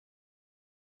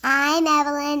I'm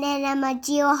Evelyn, and I'm a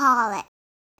geoholic.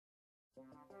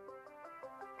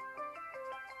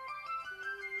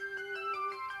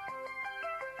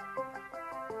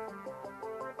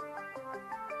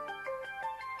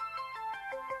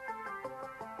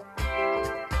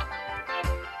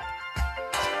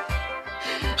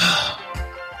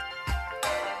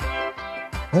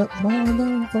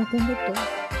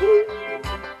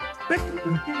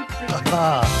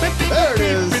 There it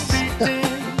is.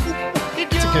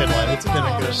 It's a good one. It's a good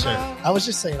one. Good shirt. I was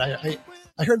just saying, I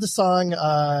heard the song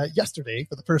yesterday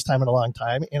for the first time in a long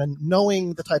time, and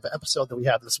knowing the type of episode that we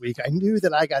have this week, I knew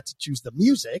that I got to choose the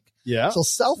music. Yeah. So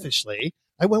selfishly,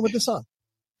 I went with the song.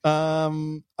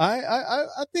 I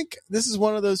think this is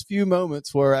one of those few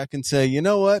moments where I can say, you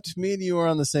know what, me and you are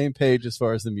on the same page as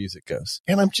far as the music goes.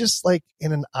 And I'm just like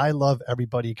in an I love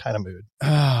everybody kind of mood.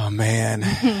 Oh man,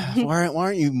 why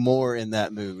aren't you more in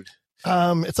that mood?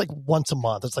 It's like once a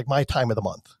month. It's like my time of the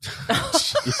month.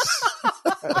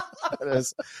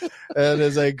 That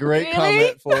is a great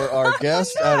comment for our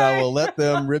guest, and I will let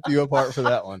them rip you apart for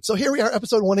that one. So here we are,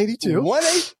 episode 182.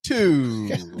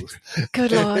 182.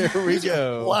 Good Lord. Here we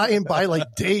go. Flying by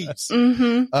like days.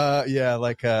 Yeah,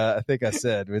 like I think I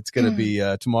said, it's going to be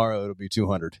tomorrow. It'll be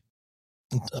 200.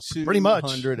 Pretty much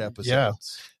 200 episodes. Yeah,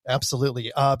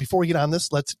 absolutely. Before we get on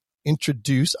this, let's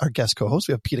introduce our guest co-host.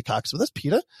 We have Peter Cox with us.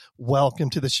 Peter, welcome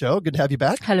to the show. Good to have you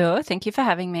back. Hello. Thank you for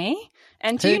having me.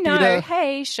 And do Hey, you know, Peter.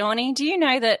 hey, Shawnee, do you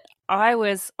know that I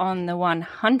was on the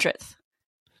 100th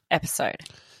episode?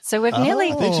 So we've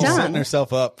nearly I I think she's setting done.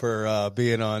 herself up for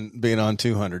being on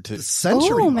 200 too. Century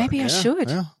Oh, mark. maybe I should.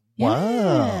 Yeah. Yeah.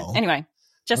 Wow. Anyway,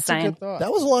 just That's a saying. good thought.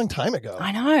 That was a long time ago.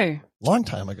 I know. Long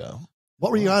time ago. What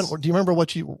were you on? Do you remember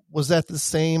was that the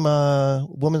same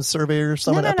Women's Surveyor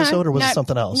Summit episode, or was it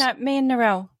something else? No, me and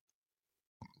Narelle.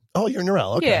 Oh, you're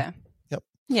Narelle. Okay. Yeah. Yep.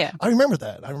 Yeah. I remember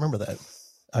that.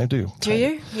 I do. Do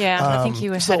you? Yeah. I think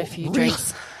you so had a few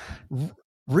drinks.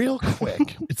 Real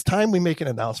quick, it's time we make an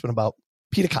announcement about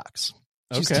Peter Cox.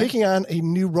 She's Okay. taking on a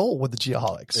new role with the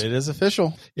Geoholics. It is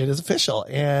official. It is official.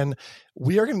 And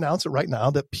we are going to announce it right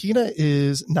now that Pina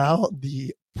is now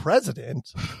the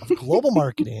president of global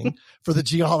marketing for the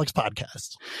Geoholics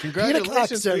podcast.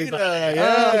 Congratulations, Peter Peter.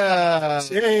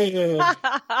 Cox, everybody. Yeah.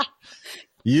 Yeah.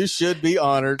 You should be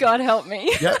honored. God help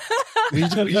me. Yep.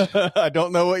 I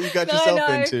don't know what you got yourself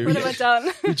into. What have I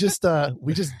done?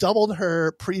 We just doubled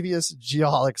her previous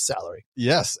Geoholics salary.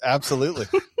 Yes, absolutely.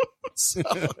 So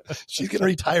she's going to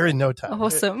retire in no time.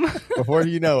 Awesome. Before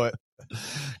you know it.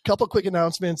 Couple quick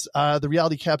announcements. The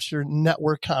Reality Capture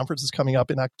Network Conference is coming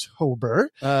up in October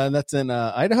And that's in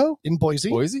Idaho? in Boise.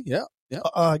 Boise? Yeah.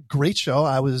 Great show.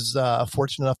 I was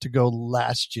fortunate enough to go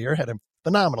last year. Had a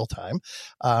phenomenal time.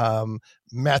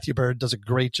 Matthew Bird does a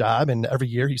great job, and every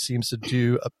year he seems to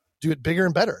do it bigger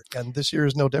and better. And this year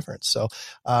is no different. So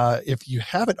if you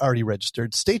haven't already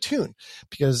registered, stay tuned,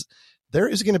 because there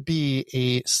is going to be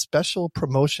a special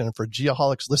promotion for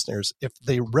Geoholics listeners if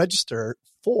they register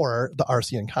for the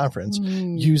RCN conference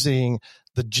using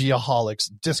the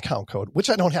Geoholics discount code, which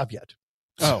I don't have yet.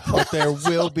 Oh, but there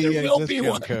will be There a will be discount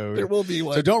one. code. There will be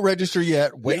one. So don't register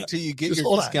yet. Wait Yeah. till you get Just your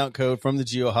hold on. discount code from the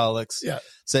Geoholics. Yeah.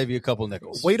 Save you a couple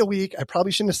nickels. Wait a week. I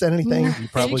probably shouldn't have said anything. You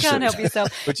probably you can't should. help yourself.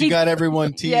 But you got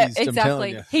everyone teased. Yeah, I'm telling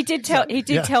exactly. you. He did tell. He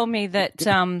did Yeah. tell me that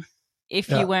if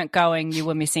Yeah. you weren't going, you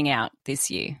were missing out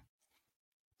this year.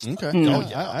 Okay. Mm. Oh,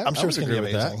 yeah. I'm sure it's going to be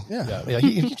agree with amazing. that. Yeah.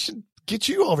 He should get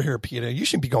you over here, Peter. You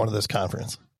should be going to this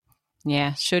conference.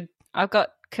 Yeah, should. I've got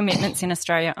commitments in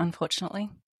Australia, unfortunately.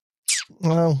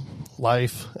 Well,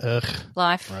 life. Ugh.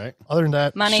 Life, Right. Other than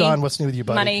that, Money. Sean, what's new with you,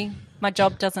 buddy? money. My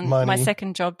job doesn't. Money. My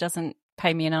second job doesn't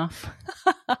pay me enough.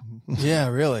 Yeah,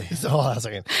 really. Hold on a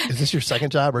second. Is this your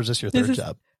second job or is this your third This is-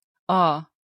 job?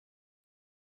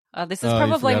 This is Oh, you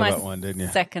probably forgot my about one, didn't you?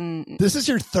 second. This is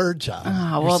your third job.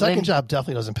 Oh, your well, second then- job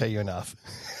definitely doesn't pay you enough.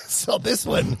 So this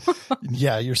one,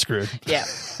 yeah, you're screwed. Yeah,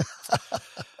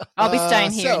 I'll be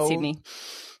staying here so- in Sydney.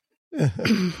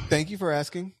 Thank you for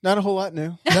asking. Not a whole lot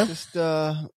new.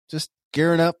 Just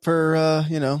gearing up for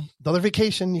Another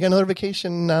vacation. You got another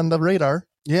vacation on the radar.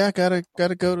 Yeah, gotta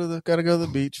go to the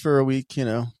beach for a week.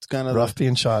 It's kind of Rough the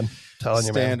being Sean. Telling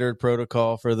you, man. standard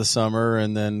protocol for the summer,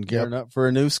 and then gearing up for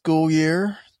a new school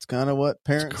year. It's kind of what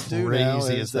parents do now.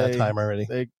 Crazy is that time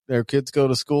already. Their kids go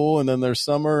to school, and then there's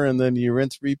summer, and then you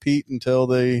rinse repeat until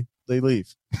they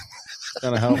leave.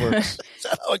 Kind of how it works. Is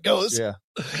that how it goes? Yeah,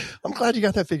 I'm glad you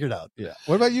got that figured out. Yeah.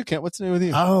 What about you, Kent? What's new with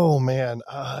you? Oh man,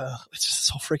 it's just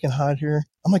so freaking hot here.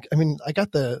 I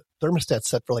got the thermostat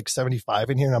set for like 75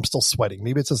 in here, and I'm still sweating.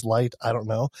 Maybe it's this light. I don't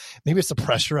know. Maybe it's the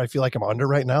pressure I feel like I'm under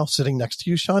right now, sitting next to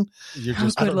you, Sean. You're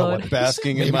just good Lord.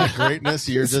 basking in my greatness.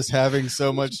 You're just having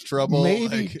so much trouble.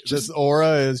 Maybe like, this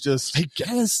aura is just. I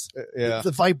guess Yeah.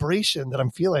 the vibration that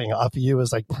I'm feeling off of you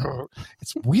is like,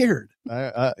 it's weird.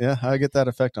 I get that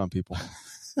effect on people.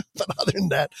 But other than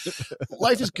that,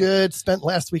 life is good. Spent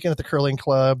last weekend at the curling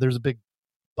club. There's a big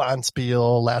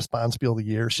bonspiel, last bonspiel of the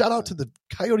year. Shout out to the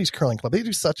Coyotes Curling Club. They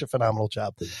do such a phenomenal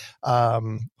job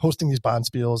hosting these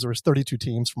bonspiels. There was 32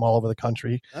 teams from all over the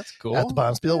country That's cool. at the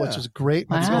bonspiel, which is great.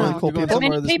 Wow. Some really cool You're going people. How many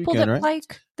somewhere this people weekend, that right?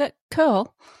 play that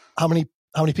curl? How many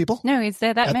people? No, is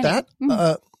there that At many? that?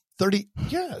 Mm. 30,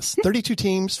 yes, 32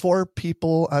 teams, 4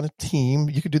 people on a team.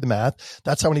 You could do the math.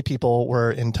 That's how many people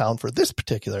were in town for this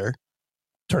particular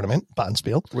tournament,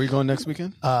 bonspiel. Where are you going next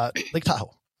weekend? Lake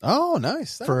Tahoe. Oh,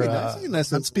 nice. That'd For, be nice.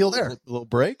 Nice bonspiel there. Little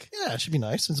break. Yeah, it should be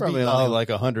nice. It's Probably be, only like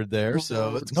 100 there,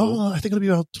 so it's no, cool. I think it'll be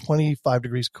about 25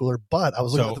 degrees cooler. But I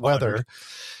was looking So at the weather. 100.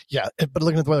 Yeah, but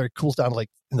looking at the weather, it cools down to like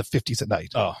in the 50s at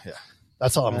night. Oh, yeah.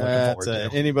 That's all I'm looking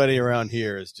forward to. Anybody around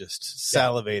here is just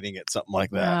salivating at something like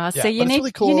that. So Yeah, you but it's need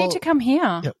really cool. you need to come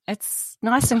here. Yep. It's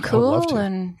nice and I would love cool, to.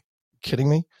 and Kidding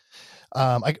me?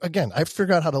 I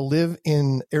figured out how to live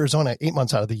in Arizona 8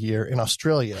 months out of the year, in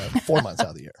Australia 4 months out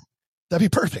of the year. That'd be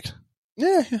perfect.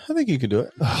 Yeah, I think you can do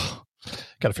it. Got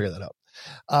to figure that out.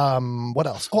 What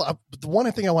else? Oh, the one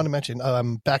thing I want to mention,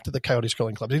 back to the Coyotes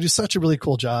Curling Club. They do such a really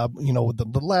cool job. You know, with the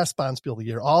last bonspiel of the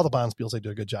year, all the bonspiels, they do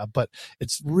a good job, but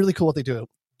it's really cool what they do.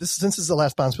 Since this is the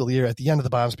last bonspiel of the year, at the end of the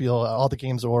bonspiel, all the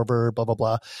games are over, blah, blah,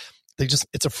 blah.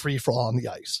 It's a free for all on the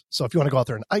ice. So if you want to go out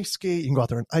there and ice skate, you can go out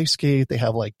there and ice skate. They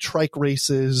have like trike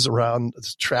races around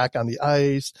this track on the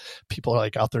ice. People are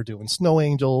like out there doing snow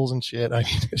angels and shit. I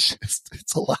mean,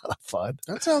 it's a lot of fun.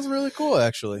 That sounds really cool,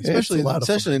 actually. It's a lot of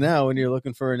Especially now when you're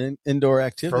looking for an indoor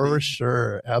activity. For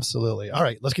sure. Absolutely. All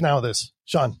right, let's get on with this.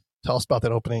 Sean, tell us about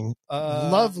that opening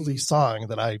lovely song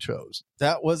that I chose.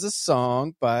 That was a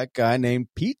song by a guy named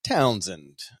Pete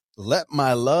Townsend. Let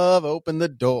My Love Open the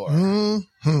Door.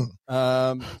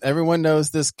 Mm-hmm. Everyone knows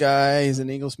this guy. He's an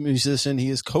Eagles musician. He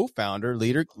is co-founder,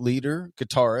 leader,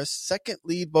 guitarist, second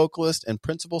lead vocalist, and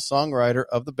principal songwriter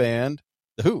of the band,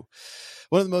 The Who,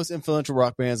 one of the most influential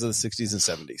rock bands of the 60s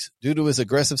and 70s. Due to his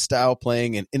aggressive style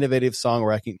playing and innovative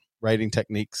songwriting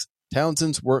techniques,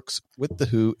 Townsend's works with The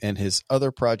Who and his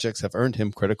other projects have earned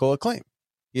him critical acclaim.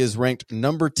 He is ranked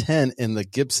number 10 in the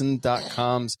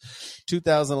Gibson.com's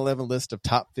 2011 list of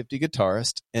top 50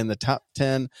 guitarists and the top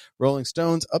 10 Rolling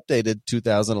Stones updated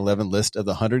 2011 list of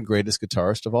the 100 greatest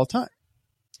guitarists of all time.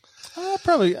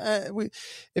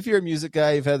 If you're a music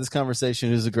guy, you've had this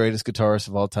conversation, who's the greatest guitarist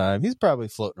of all time? He's probably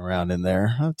floating around in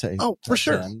there. I'll tell you. Oh, for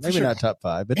sure. 10. Maybe not top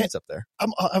 5, but he's up there.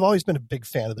 I've always been a big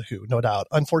fan of The Who, no doubt.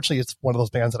 Unfortunately, it's one of those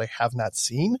bands that I have not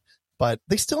seen, but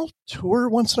they still tour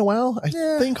once in a while. I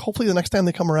think hopefully the next time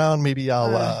they come around, maybe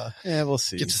I'll we'll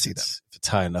see. get to see them. If it's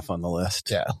high enough on the list.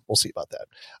 Yeah, we'll see about that.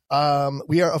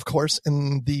 We are, of course,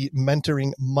 in the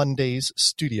Mentoring Mondays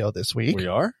studio this week. We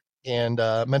are. And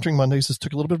Mentoring Mondays just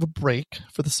took a little bit of a break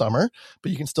for the summer,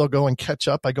 but you can still go and catch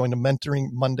up by going to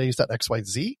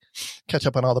mentoringmondays.xyz, catch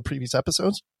up on all the previous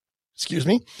episodes. Excuse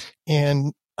me.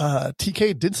 And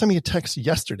TK did send me a text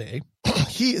yesterday.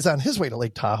 He is on his way to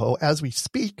Lake Tahoe as we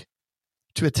speak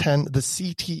to attend the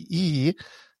CTE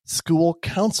School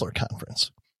Counselor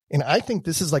Conference. And I think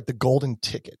this is like the golden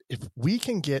ticket. If we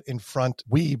can get in front,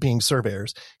 we being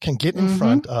surveyors, can get in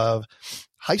front of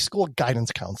high school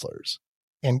guidance counselors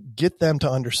and get them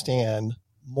to understand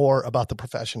more about the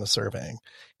profession of surveying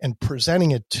and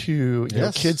presenting it to you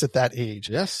know, kids at that age.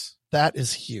 Yes. That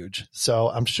is huge. So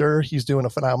I'm sure he's doing a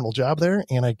phenomenal job there,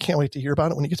 and I can't wait to hear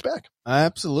about it when he gets back.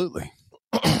 Absolutely.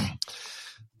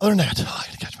 Other than that, I got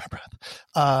to catch my breath.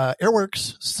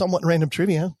 Airworks, somewhat random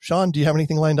trivia. Sean, do you have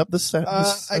anything lined up this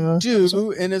I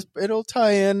do, and it'll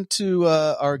tie into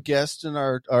our guest and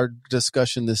our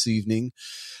discussion this evening.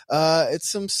 It's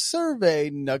some survey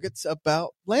nuggets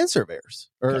about land surveyors,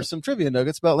 or some trivia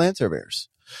nuggets about land surveyors,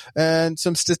 and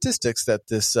some statistics that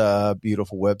this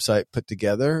beautiful website put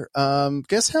together.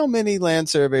 Guess how many land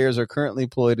surveyors are currently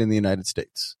employed in the United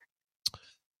States?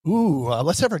 Ooh,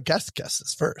 let's have our guest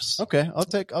guesses first. Okay, I'll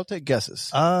take guesses.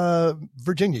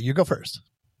 Virginia, you go first.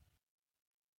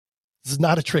 This is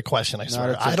not a trick question, I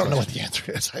swear. I don't know what the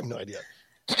answer is. I have no idea.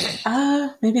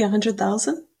 Maybe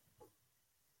 100,000.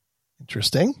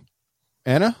 Interesting.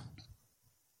 Anna?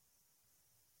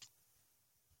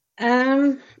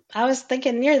 I was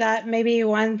thinking near that, maybe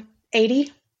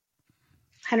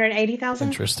 180,000.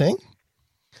 Interesting.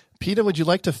 PETA, would you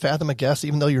like to fathom a guess,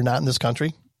 even though you're not in this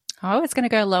country? Oh, it's going to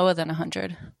go lower than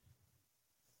 100.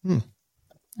 I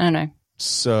don't know.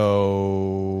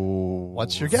 So,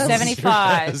 what's your guess?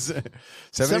 75.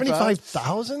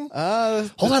 75,000?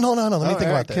 Hold on. Let me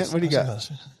think about this. What do you got?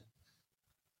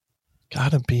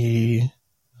 Gotta be.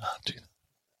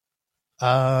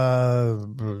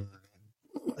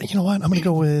 You know what? I'm going to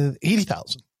go with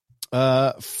 80,000.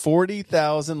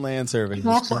 40,000 land surveys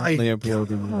currently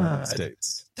employed in the United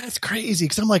States. That's crazy.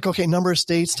 Because I'm like, okay, number of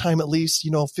states, time at least,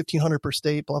 1,500 per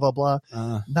state, blah, blah, blah.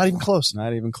 Not even close.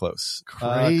 Not even close.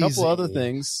 Crazy. A couple other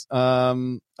things.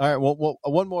 All right. Well,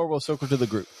 one more. We'll circle to the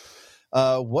group.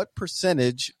 What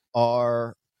percentage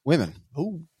are women?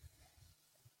 Ooh.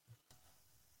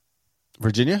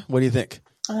 Virginia, what do you think?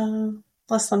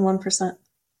 Less than 1%.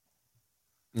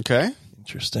 Okay.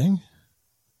 Interesting.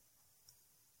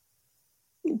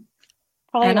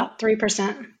 Probably Anna? about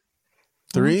 3%.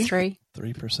 3%.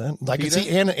 3%. I can see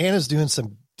Anna's doing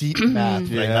some deep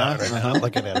math right now. I'm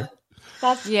looking at her.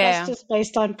 That's just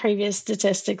based on previous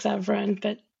statistics I've run,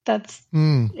 but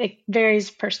it varies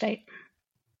per state.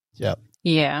 Yep.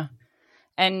 Yeah.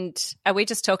 And are we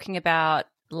just talking about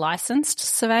licensed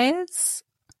surveyors?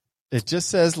 It just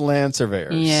says land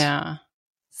surveyors. Yeah.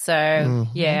 So,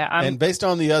 and based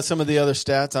on some of the other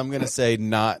stats, I'm going to say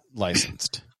not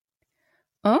licensed.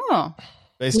 Oh.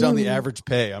 Based on the average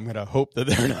pay, I'm going to hope that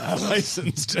they're not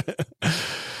licensed.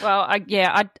 Well,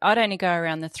 I'd only go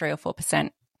around the 3 or 4%.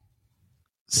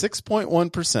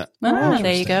 6.1%. Oh,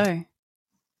 there you go.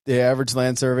 The average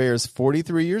land surveyor is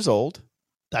 43 years old.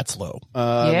 That's low.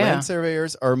 Land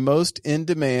surveyors are most in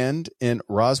demand in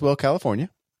Roswell, California.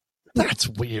 That's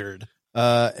weird.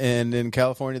 And in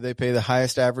California, they pay the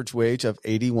highest average wage of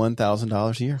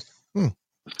 $81,000 a year.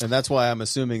 And that's why I'm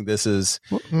assuming this is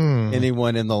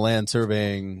anyone in the land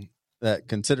surveying that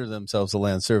consider themselves a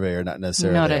land surveyor, not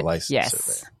necessarily a licensed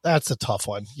surveyor. That's a tough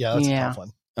one. Yeah, that's a tough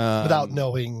one. Without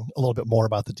knowing a little bit more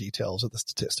about the details of the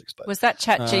statistics. But was that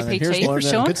Chat GPT for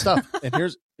Sean? Good stuff.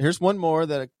 And here's one more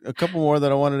a couple more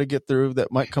that I wanted to get through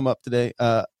that might come up today.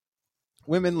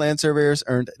 Women land surveyors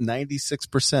earned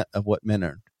 96% of what men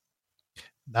earned.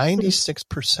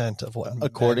 96% of what,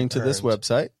 according to this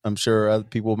website. I'm sure other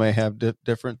people may have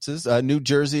differences. New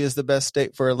Jersey is the best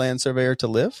state for a land surveyor to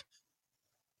live.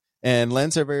 And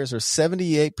land surveyors are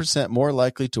 78% more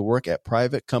likely to work at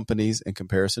private companies in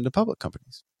comparison to public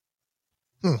companies.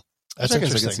 That's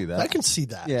interesting. I can see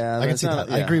that. Yeah, I can see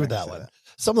that. I agree with that one.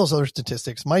 Some of those other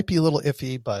statistics might be a little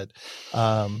iffy, but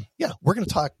we're going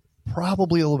to talk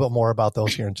probably a little bit more about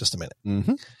those here in just a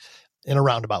minute. In a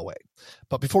roundabout way.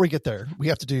 But before we get there, we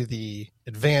have to do the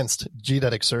advanced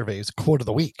geodetic surveys quote of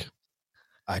the week.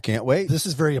 I can't wait. This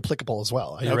is very applicable as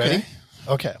well. Are you ready?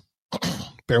 Okay.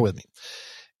 Bear with me.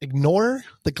 Ignore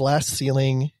the glass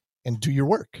ceiling and do your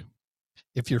work.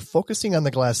 If you're focusing on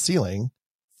the glass ceiling,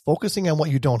 focusing on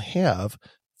what you don't have,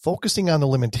 focusing on the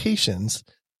limitations,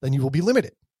 then you will be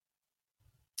limited.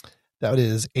 That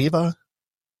is Ava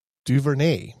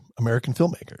DuVernay, American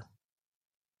filmmaker.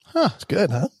 It's good,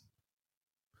 huh?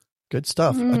 Good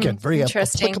stuff. Again, very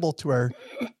applicable to our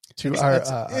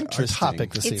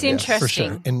topic this evening. It's interesting. For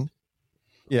sure. And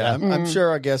I'm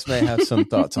sure our guest may have some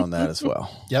thoughts on that as well.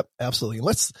 Yep, absolutely.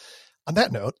 On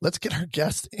that note, let's get our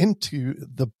guest into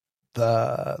this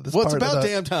it's about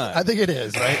damn time. I think it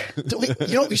is, right?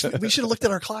 We should have looked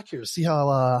at our clock here to see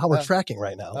how we're tracking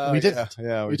right now. We didn't.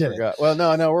 Yeah, we forgot. Well,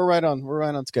 no, we're right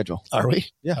on schedule. Are we?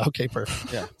 Yeah. Okay,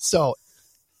 perfect. Yeah. So,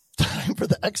 time for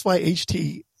the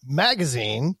XYHT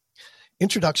magazine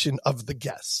introduction of the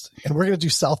guest. And we're going to do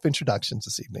self-introductions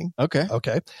this evening. Okay.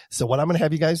 So what I'm going to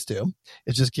have you guys do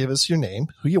is just give us your name,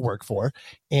 who you work for,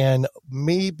 and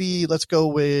maybe let's go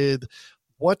with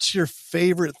what's your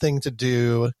favorite thing to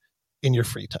do in your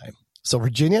free time. So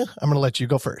Virginia, I'm going to let you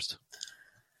go first.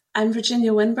 I'm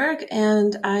Virginia Winberg,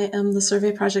 and I am the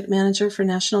survey project manager for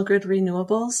National Grid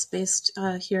Renewables based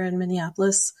here in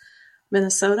Minneapolis,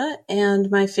 Minnesota. And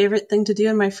my favorite thing to do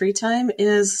in my free time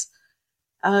is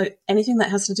anything that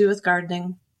has to do with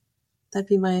gardening. That'd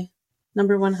be my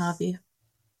number one hobby.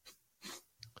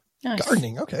 Nice.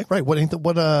 Gardening. Okay. Right.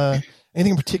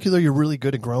 Anything in particular you're really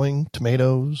good at growing?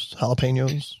 Tomatoes,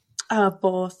 jalapenos?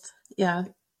 Both. Yeah.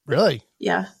 Really?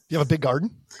 Yeah. You have a big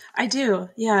garden? I do.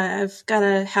 Yeah. I've got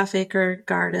a 1/2-acre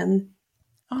garden.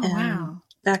 Oh, wow.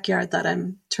 Backyard that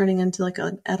I'm turning into like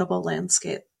an edible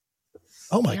landscape.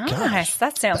 Oh my gosh.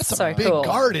 That sounds so a big cool.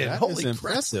 garden. That Holy is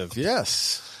impressive.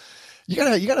 Yes. You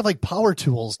gotta have like power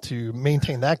tools to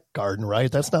maintain that garden,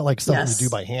 right? That's not like something you do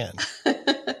by hand.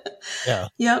 Yeah.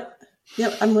 Yep.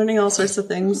 I'm learning all sorts of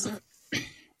things.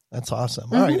 That's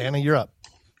awesome. All right, Anna, you're up.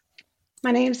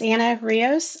 My name's Anna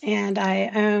Rios, and I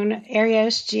own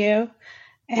Rios Geo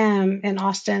in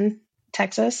Austin,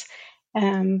 Texas.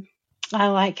 I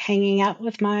like hanging out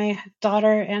with my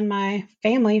daughter and my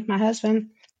family, my husband.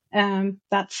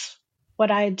 That's what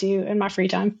I do in my free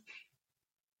time.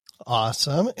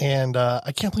 Awesome. And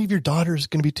I can't believe your daughter's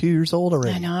going to be 2 years old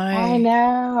already. I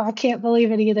know. I can't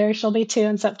believe it either. She'll be 2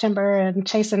 in September, and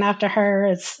chasing after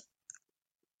her is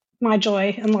my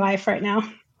joy in life right now.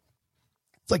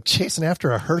 It's like chasing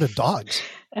after a herd of dogs.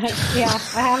 Yeah,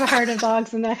 I have a herd of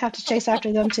dogs, and I have to chase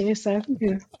after them too. So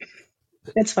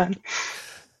it's fun.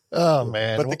 Oh,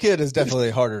 man. But the kid is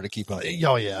definitely harder to keep up.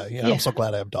 Oh, yeah. I'm so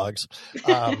glad I have dogs.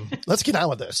 Let's get on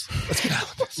with this.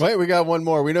 Wait, we got one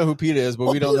more. We know who Peta is, but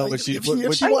we don't know what she...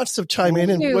 If she wants to chime in,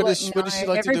 and what does she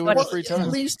like to do in her free time? At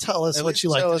least tell us what you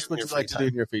like to do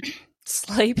in your free time.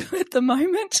 Sleep at the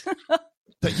moment.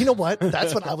 But you know what?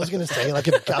 That's what I was going to say. Like,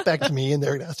 if it got back to me and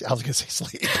they're going to ask, I was going to say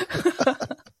sleep.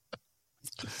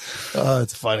 Oh,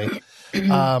 it's funny.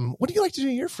 What do you like to do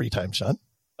in your free time, Sean?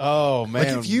 Oh,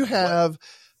 man. Like,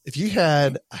 if you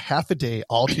had a half a day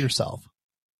all to yourself,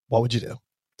 what would you do?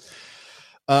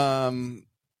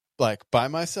 Like by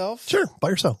myself? Sure, by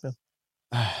yourself. Yeah.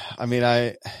 I mean,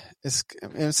 I'm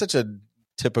such a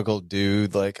typical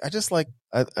dude. Like, I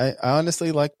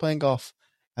honestly like playing golf.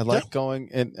 I like going,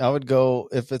 and I would go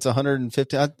if it's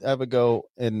 150. I would go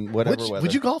in whatever weather.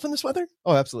 Would you golf in this weather?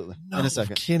 Oh, absolutely. No, in a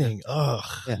second. Kidding. Ugh.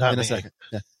 Yeah, in a second.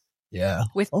 Yeah.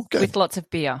 With lots of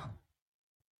beer.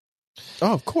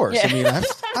 Oh, of course. Yeah. I mean, I have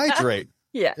to hydrate.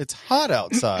 Yeah. It's hot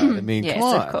outside. I mean, yes, come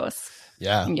on. of course.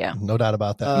 Yeah. Yeah. No doubt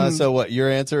about that. So what your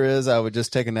answer is? I would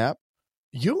just take a nap?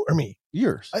 You or me?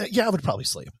 Yours. I would probably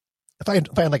sleep. If I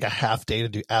had like a half day to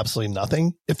do absolutely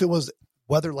nothing, if it was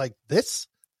weather like this,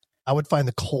 I would find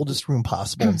the coldest room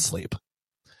possible and sleep.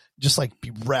 Just like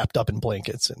be wrapped up in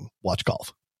blankets and watch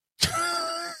golf.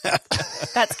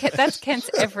 That's Kent's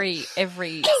every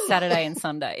Saturday and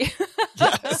Sunday.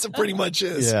 Yes, it pretty much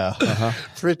is. Yeah. Uh-huh.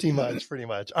 Pretty much.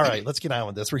 All right, let's get on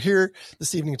with this. We're here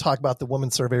this evening to talk about the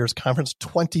Women Surveyors Conference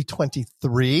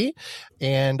 2023.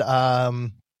 And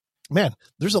man,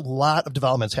 there's a lot of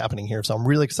developments happening here. So I'm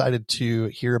really excited to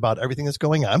hear about everything that's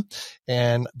going on.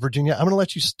 And Virginia, I'm going to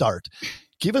let you start.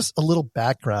 Give us a little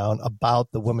background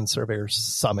about the Women Surveyors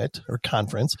Summit or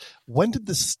Conference. When did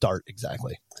this start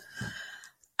exactly?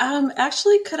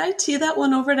 Actually, could I tee that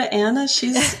one over to Anna?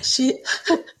 She.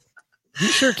 You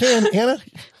sure can, Anna.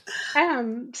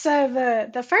 So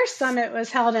the first summit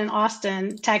was held in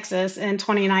Austin, Texas in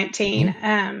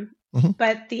 2019.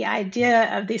 But the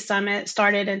idea of the summit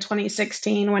started in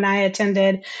 2016 when I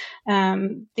attended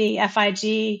the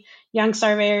FIG Young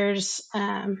Surveyors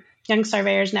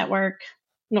Network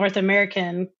North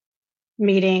American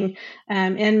meeting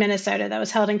in Minnesota that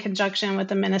was held in conjunction with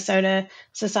the Minnesota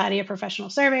Society of Professional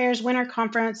Surveyors Winter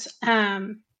Conference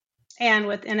and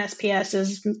with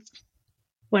NSPS's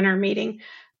winter meeting.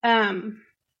 I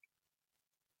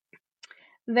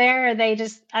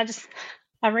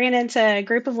ran into a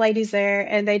group of ladies there,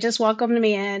 and they just welcomed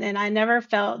me in, and I never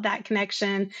felt that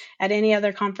connection at any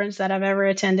other conference that I've ever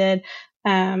attended.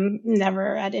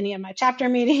 Never at any of my chapter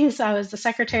meetings. I was the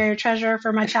secretary treasurer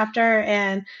for my chapter,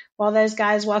 and while those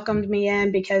guys welcomed me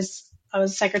in because I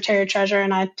was secretary treasurer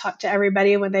and I talked to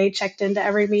everybody when they checked into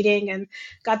every meeting and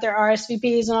got their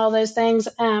RSVPs and all those things,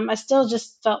 I still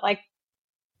just felt like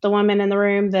the woman in the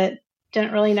room that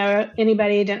didn't really know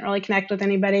anybody, didn't really connect with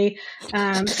anybody.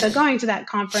 So going to that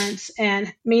conference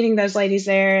and meeting those ladies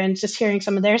there and just hearing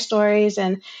some of their stories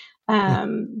and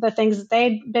the things that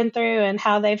they'd been through and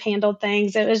how they've handled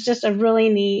things, it was just a really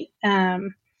neat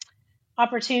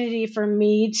opportunity for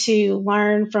me to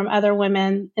learn from other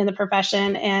women in the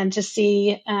profession and to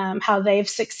see how they've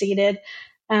succeeded.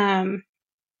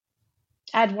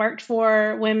 I'd worked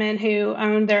for women who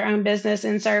owned their own business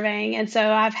in surveying. And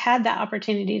so I've had that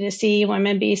opportunity to see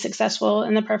women be successful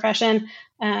in the profession.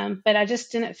 But I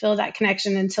just didn't feel that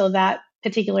connection until that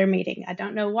particular meeting. I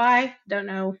don't know why, don't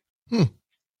know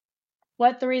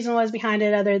what the reason was behind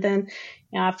it, other than,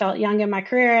 I felt young in my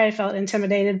career. I felt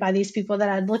intimidated by these people that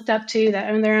I'd looked up to, that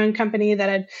owned their own company, that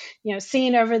I'd,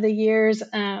 seen over the years.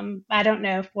 I don't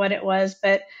know what it was,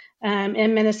 but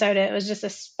in Minnesota, it was just a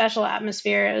special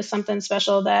atmosphere. It was something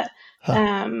special that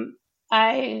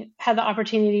I had the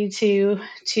opportunity to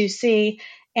see,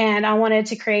 and I wanted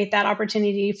to create that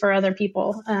opportunity for other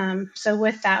people. So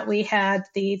with that, we had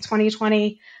the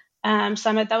 2020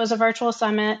 summit. That was a virtual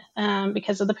summit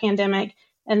because of the pandemic.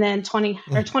 And then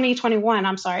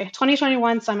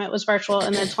 2021 summit was virtual.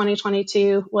 And then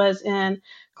 2022 was in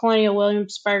Colonial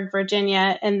Williamsburg,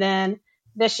 Virginia. And then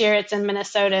this year it's in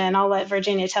Minnesota, and I'll let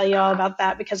Virginia tell you all about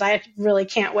that because I really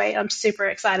can't wait. I'm super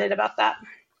excited about that.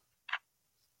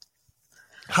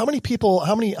 How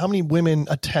many women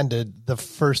attended the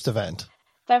first event?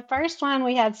 The first one,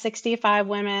 we had 65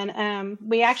 women.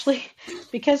 We actually,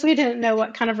 because we didn't know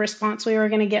what kind of response we were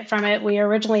going to get from it, we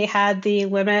originally had the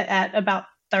limit at about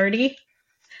 30.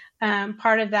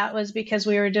 Part of that was because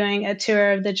we were doing a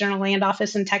tour of the General Land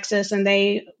Office in Texas, and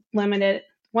they wanted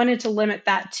to limit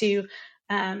that to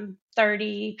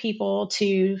 30 people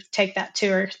to take that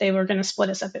tour. They were going to split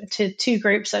us up into 2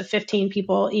 groups of 15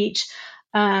 people each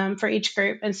for each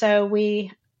group. And so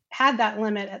we had that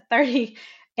limit at 30,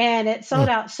 and it sold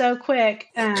out so quick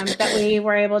that we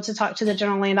were able to talk to the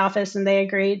General Land Office, and they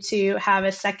agreed to have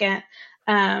a second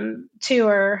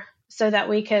tour so that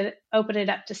we could open it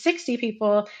up to 60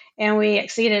 people, and we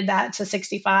exceeded that to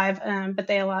 65. But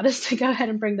they allowed us to go ahead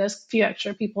and bring those few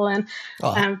extra people in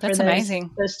that's for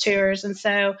amazing. those tours. And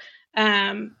so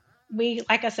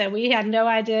like I said, we had no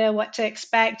idea what to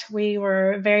expect. We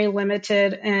were very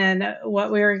limited in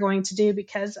what we were going to do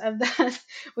because of that.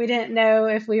 We didn't know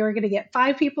if we were going to get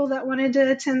 5 people that wanted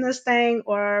to attend this thing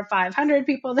or 500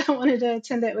 people that wanted to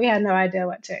attend it. We had no idea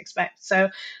what to expect. So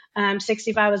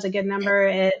 65 was a good number.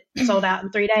 It sold out in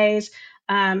 3 days.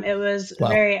 It was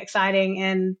very exciting,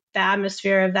 and the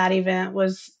atmosphere of that event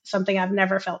was something I've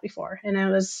never felt before. And it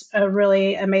was a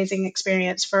really amazing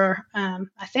experience for,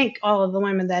 I think, all of the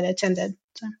women that attended.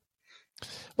 So.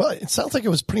 Well, it sounds like it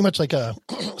was pretty much like a,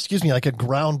 like a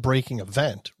groundbreaking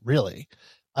event, really.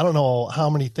 I don't know how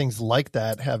many things like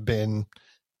that have been,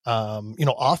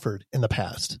 offered in the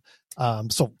past.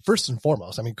 So first and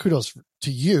foremost, I mean, kudos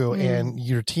to you and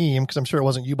your team, because I'm sure it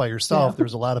wasn't you by yourself.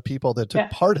 There's a lot of people that took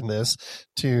part in this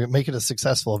to make it a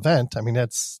successful event. I mean,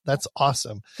 that's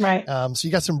awesome. Right. So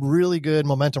you got some really good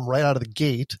momentum right out of the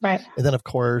gate. Right. And then of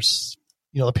course,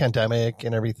 the pandemic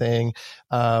and everything.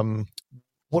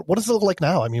 What does it look like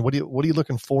now? I mean, what are you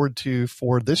looking forward to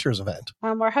for this year's event?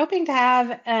 We're hoping to have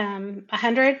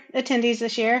 100 attendees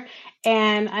this year,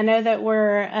 and I know that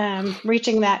we're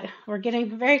reaching that. We're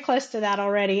getting very close to that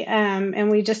already,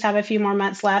 and we just have a few more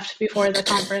months left before the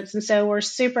conference, and so we're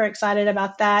super excited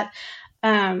about that.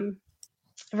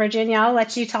 Virginia, I'll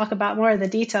let you talk about more of the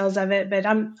details of it, but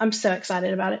I'm so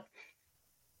excited about it.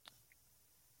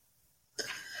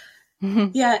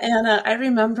 Yeah, Anna, I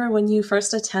remember when you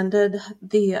first attended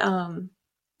the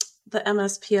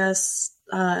MSPS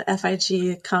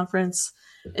FIG conference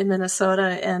in Minnesota,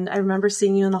 and I remember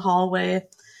seeing you in the hallway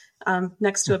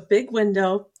next to a big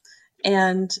window,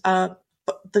 and the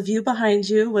view behind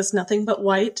you was nothing but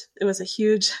white. It was a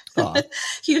huge,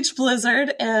 huge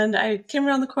blizzard, and I came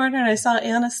around the corner and I saw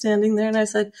Anna standing there, and I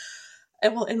said,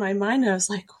 well, in my mind, I was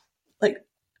like,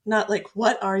 not like,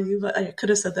 what are you? But I could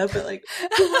have said that, but like,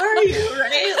 who are you?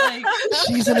 Right? Like,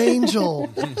 she's an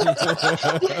angel. I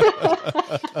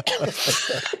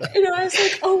was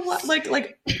like, oh, what?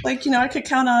 Like, I could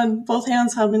count on both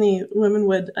hands how many women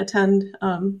would attend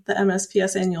the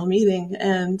MSPS annual meeting.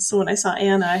 And so when I saw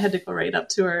Anna, I had to go right up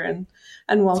to her and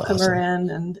welcome her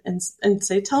in and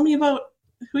say, tell me about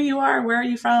who you are. Where are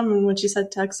you from? And when she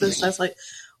said Texas, I was like,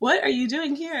 what are you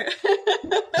doing here?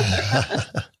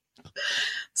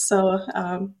 So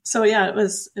yeah, it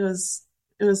was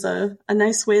a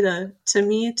nice way to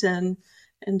meet and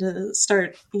to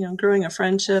start, growing a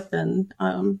friendship and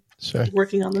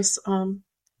working on this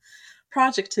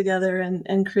project together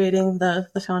and creating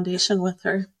the foundation with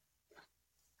her.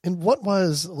 And what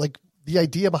was like the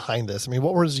idea behind this? I mean,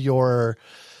 what was your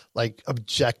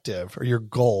objective or your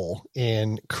goal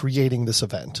in creating this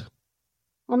event?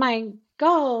 Well, my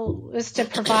goal is to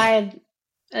provide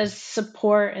a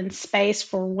support and space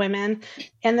for women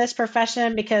in this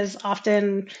profession, because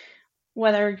often,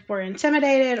 whether we're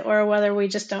intimidated or whether we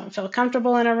just don't feel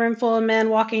comfortable in a room full of men,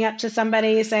 walking up to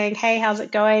somebody saying, hey, how's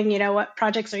it going? What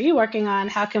projects are you working on?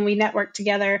 How can we network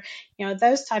together?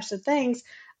 Those types of things.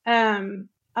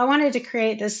 I wanted to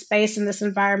create this space and this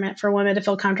environment for women to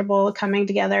feel comfortable coming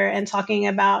together and talking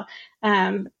about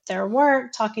their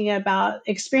work, talking about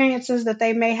experiences that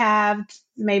they may have,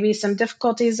 maybe some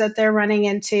difficulties that they're running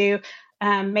into,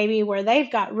 maybe where they've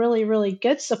got really, really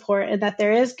good support and that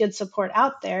there is good support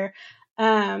out there,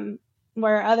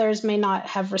 where others may not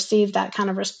have received that kind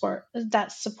of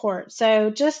support. So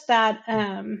just that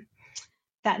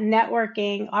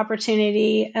networking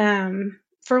opportunity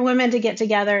for women to get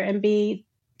together and be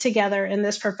together in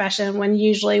this profession, when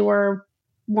usually we're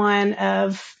one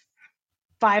of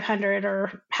 500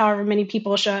 or however many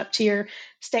people show up to your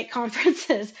state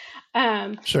conferences.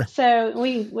 Sure. So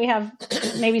we have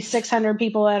maybe 600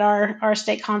 people at our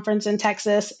state conference in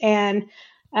Texas. And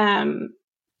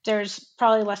there's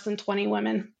probably less than 20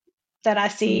 women that I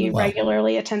see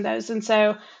regularly attend those. And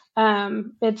so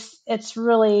it's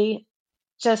really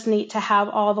just neat to have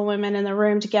all the women in the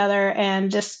room together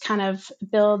and just kind of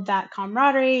build that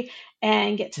camaraderie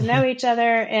and get to know each other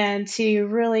and to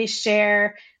really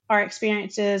share our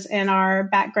experiences and our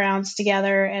backgrounds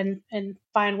together and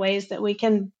find ways that we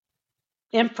can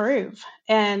improve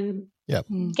and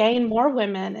gain more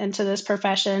women into this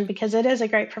profession, because it is a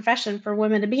great profession for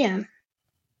women to be in.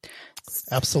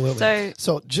 Absolutely.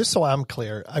 So just so I'm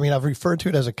clear, I mean, I've referred to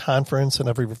it as a conference and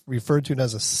I've referred to it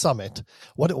as a summit.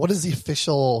 What is the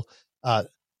official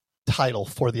title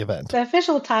for the event? The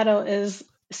official title is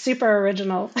super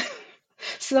original.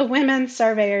 It's the Women's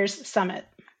Surveyors Summit.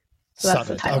 So that's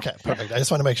the title. Okay, perfect. I just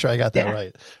want to make sure I got that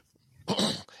right.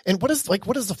 And what is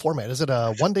the format? Is it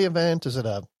a 1-day event? Is it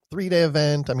a 3-day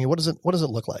event? I mean, what does it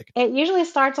look like? It usually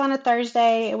starts on a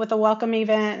Thursday with a welcome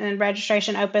event, and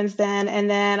registration opens then. And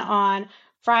then on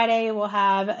Friday, we'll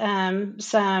have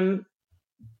some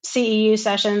CEU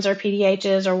sessions or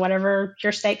PDHs or whatever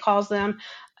your state calls them.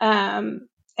 And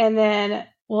then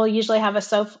we'll usually have a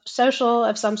social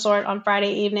of some sort on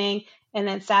Friday evening. And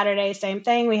then Saturday, same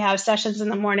thing. We have sessions in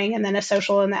the morning and then a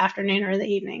social in the afternoon or in the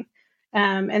evening.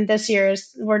 And this year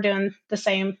we're doing the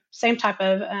same type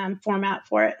of format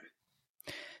for it.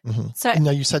 Mm-hmm. So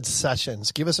now you said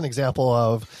sessions. Give us an example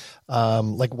of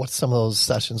like what some of those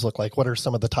sessions look like. What are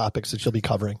some of the topics that you'll be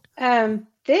covering?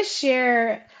 This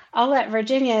year, I'll let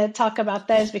Virginia talk about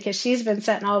those because she's been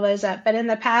setting all those up. But in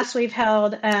the past, we've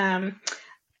held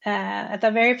at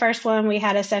the very first one, we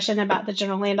had a session about the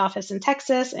General Land Office in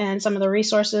Texas and some of the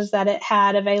resources that it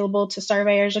had available to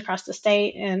surveyors across the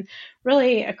state and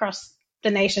really across the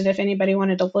nation. If anybody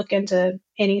wanted to look into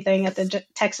anything at the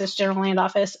Texas General Land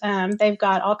Office, they've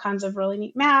got all kinds of really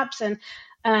neat maps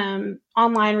and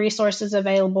online resources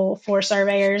available for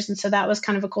surveyors. And so that was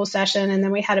kind of a cool session. And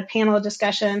then we had a panel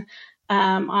discussion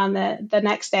on the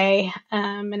next day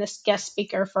and a guest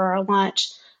speaker for our lunch.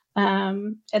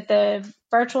 At the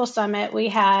virtual summit, we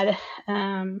had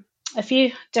a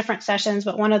few different sessions,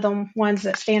 but one of the ones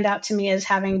that stand out to me is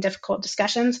having difficult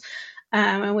discussions.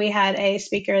 And we had a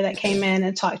speaker that came in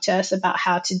and talked to us about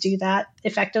how to do that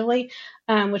effectively,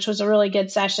 which was a really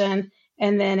good session.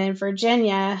 And then in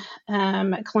Virginia,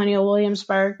 at Colonial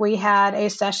Williamsburg, we had a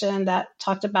session that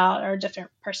talked about our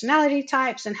different personality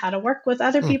types and how to work with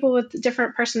other people with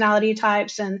different personality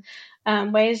types and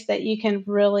ways that you can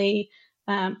really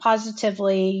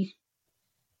positively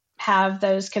have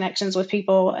those connections with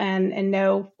people and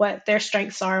know what their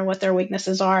strengths are and what their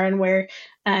weaknesses are and where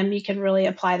you can really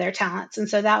apply their talents. And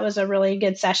so that was a really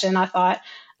good session, I thought.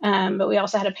 But we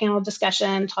also had a panel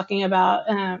discussion talking about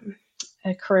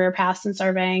a career paths in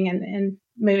surveying and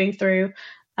moving through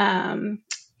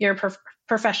your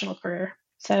professional career.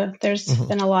 So there's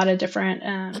been a lot of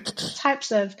different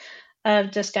types of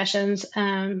discussions,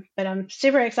 but I'm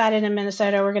super excited in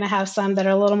Minnesota. We're going to have some that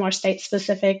are a little more state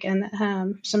specific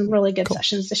and some really good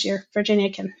sessions this year.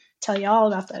 Virginia can tell you all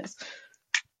about those.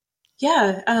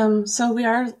 Yeah, so we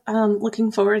are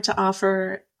looking forward to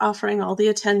offering all the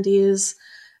attendees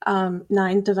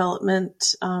 9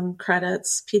 development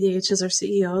credits, PDHs or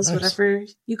CEOs, whatever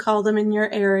you call them in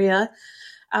your area.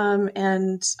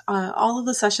 And all of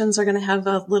the sessions are going to have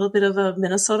a little bit of a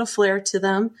Minnesota flair to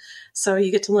them. So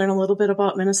you get to learn a little bit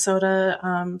about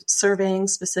Minnesota surveying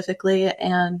specifically.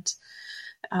 And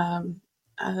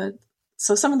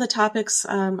so some of the topics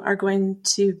are going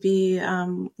to be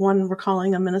one we're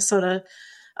calling a Minnesota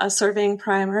surveying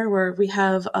primer, where we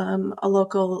have a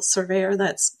local surveyor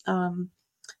that's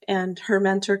and her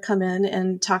mentor come in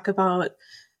and talk about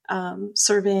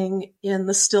surveying in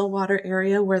the Stillwater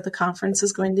area where the conference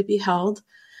is going to be held.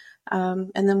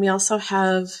 And then we also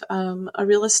have a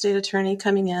real estate attorney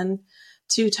coming in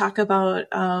to talk about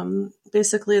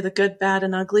basically the good, bad,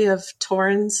 and ugly of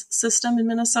Torrens system in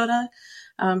Minnesota.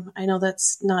 I know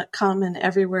that's not common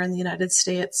everywhere in the United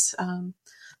States.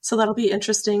 So that'll be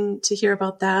interesting to hear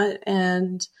about that.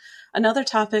 And another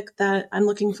topic that I'm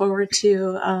looking forward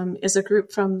to is a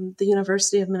group from the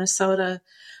University of Minnesota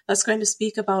that's going to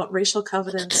speak about racial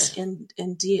covenants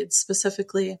in deeds,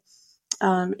 specifically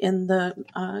in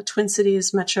the Twin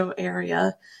Cities metro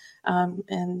area.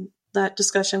 And that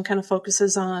discussion kind of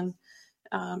focuses on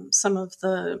some of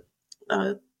the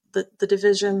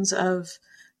divisions of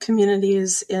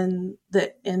communities in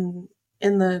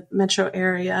the metro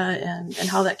area and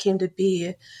how that came to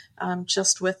be,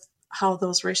 just with how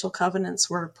those racial covenants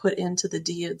were put into the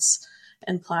deeds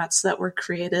and plats that were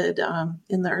created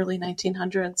in the early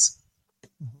 1900s.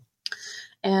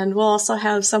 And we'll also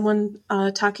have someone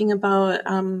talking about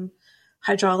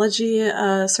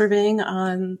hydrology surveying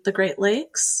on the Great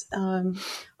Lakes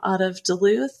out of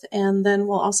Duluth. And then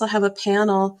we'll also have a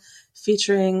panel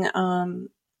featuring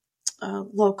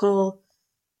local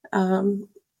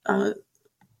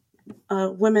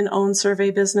women-owned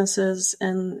survey businesses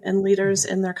and leaders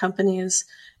in their companies,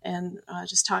 and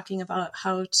just talking about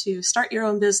how to start your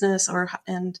own business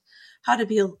and how to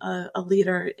be a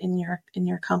leader in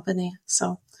your company.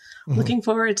 So looking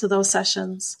forward to those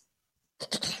sessions.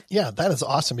 Yeah, that is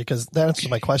awesome, because that answers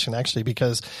my question, actually,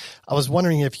 because I was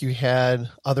wondering if you had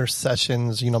other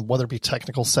sessions, whether it be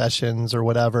technical sessions or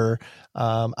whatever,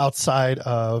 outside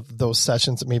of those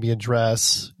sessions that maybe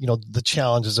address, the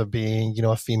challenges of being,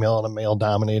 a female in a male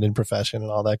dominated profession and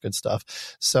all that good stuff.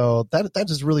 So that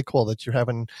is really cool that you're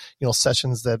having,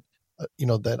 sessions that,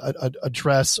 that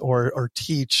address or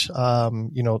teach,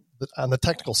 on the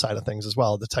technical side of things as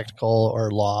well, the technical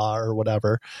or law or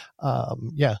whatever.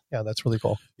 Yeah, that's really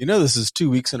cool. This is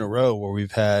 2 weeks in a row where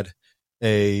we've had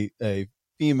a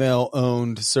female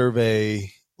owned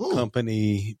survey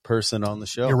company person on the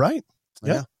show. You're right.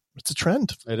 Yeah. It's a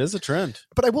trend. It is a trend.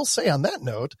 But I will say on that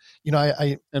note,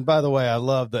 and by the way, I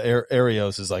love the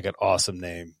Rios is like an awesome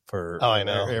name for. Oh, I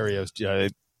know. Rios.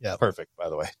 Yeah. Perfect. By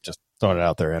the way, just throwing it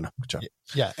out there, Anna. Good job.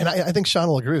 Yeah. And I think Sean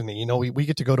will agree with me. We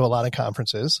get to go to a lot of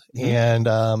conferences, and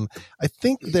I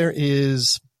think there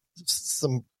is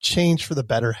some change for the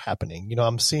better happening.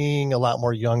 I'm seeing a lot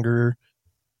more younger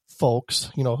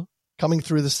folks, coming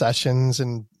through the sessions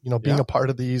and, being a part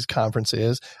of these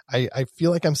conferences. I feel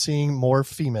like I'm seeing more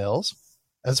females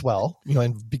as well,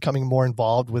 and becoming more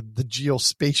involved with the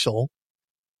geospatial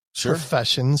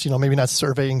professions, maybe not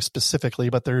surveying specifically,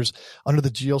 but there's under the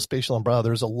geospatial umbrella,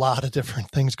 there's a lot of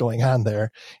different things going on there.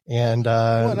 And,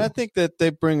 and I think that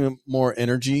they bring more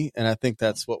energy. And I think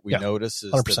that's what we notice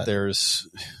is 100%. That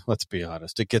let's be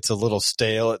honest, it gets a little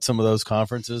stale at some of those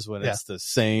conferences when it's the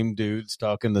same dudes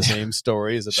talking the same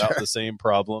stories about the same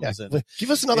problems. Yeah. And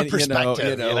give us another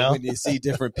perspective. When you see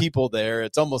different people there,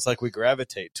 it's almost like we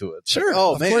gravitate to it. It's sure. Like,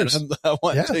 oh man, I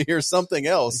want to hear something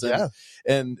else.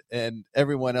 And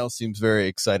everyone else seems very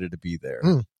excited to be there.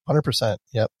 100%.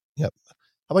 Yep. How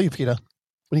about you, Peter?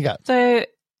 What do you got? So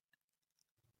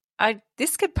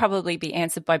this could probably be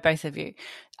answered by both of you.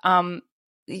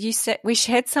 You said we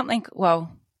shared something.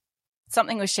 Well,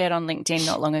 something was shared on LinkedIn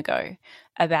not long ago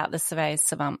about the Surveyors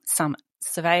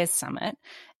Summit.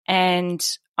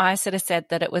 And I sort of said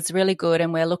that it was really good,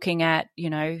 and we're looking at,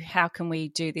 how can we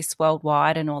do this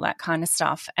worldwide and all that kind of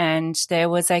stuff. And there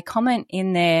was a comment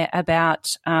in there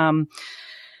about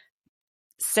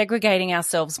segregating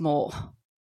ourselves more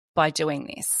by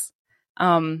doing this.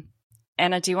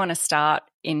 Anna, do you want to start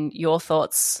in your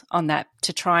thoughts on that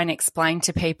to try and explain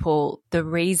to people the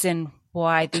reason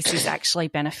why this is actually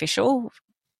beneficial?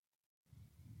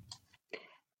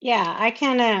 Yeah, I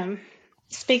can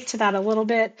speak to that a little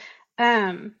bit.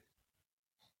 In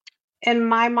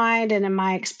my mind and in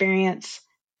my experience,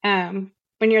 when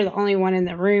you're the only one in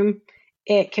the room,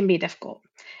 it can be difficult.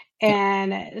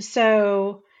 And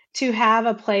so to have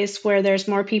a place where there's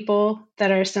more people that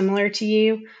are similar to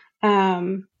you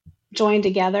join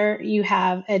together, you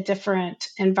have a different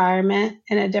environment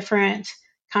and a different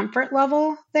comfort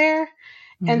level there.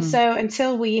 Mm-hmm. And so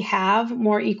until we have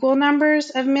more equal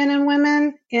numbers of men and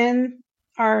women in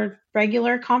our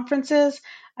regular conferences,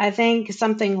 I think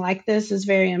something like this is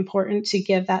very important to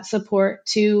give that support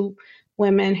to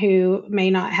women who may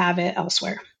not have it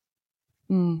elsewhere.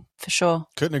 For sure.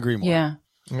 Couldn't agree more. Yeah.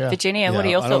 Virginia, what are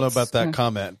your thoughts? I don't know about that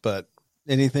comment, but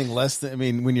anything less than,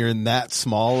 when you're in that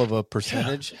small of a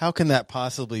percentage, how can that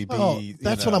possibly be? Well,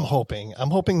 that's what I'm hoping. I'm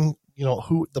hoping,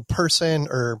 who the person,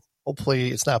 or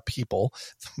hopefully it's not people,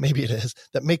 maybe it is,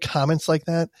 that make comments like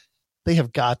that. They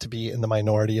have got to be in the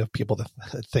minority of people that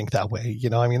think that way.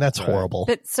 That's horrible.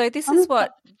 But so this is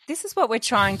what we're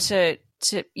trying to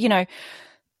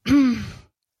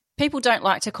people don't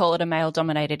like to call it a male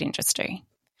dominated industry.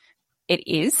 It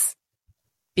is,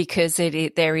 because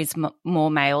there is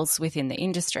more males within the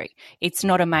industry. It's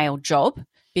not a male job,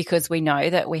 because we know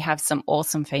that we have some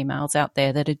awesome females out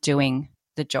there that are doing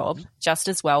the job just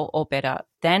as well or better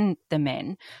than the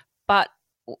men. But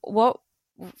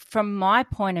from my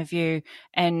point of view,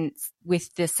 and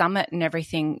with the summit and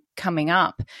everything coming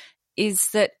up,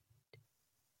 is that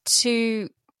to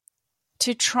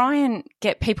try and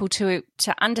get people to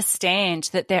understand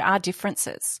that there are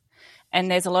differences. And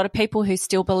there's a lot of people who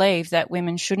still believe that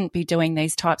women shouldn't be doing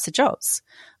these types of jobs.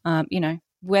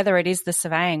 whether it is the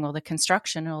surveying or the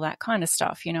construction or that kind of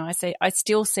stuff. I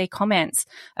still see comments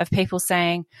of people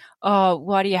saying, oh,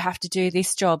 why do you have to do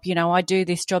this job? I do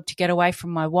this job to get away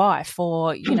from my wife,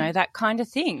 or, that kind of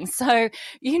thing. So,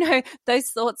 those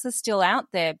thoughts are still out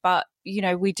there, but,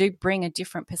 we do bring a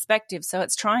different perspective. So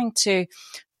it's trying to,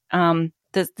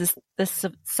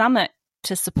 the summit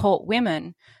to support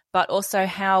women, but also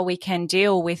how we can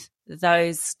deal with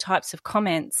those types of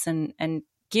comments and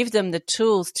give them the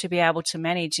tools to be able to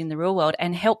manage in the real world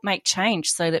and help make change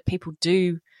so that people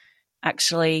do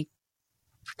actually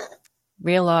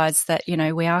realize that,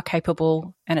 we are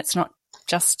capable and it's not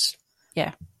just,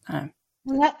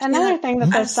 Another thing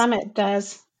that the summit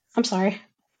does, I'm sorry.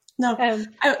 No.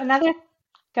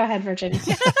 Go ahead, Virginia.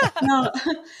 No,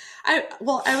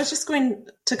 I was just going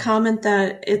to comment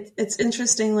that it's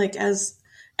interesting, like as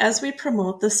we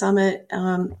promote the summit,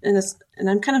 and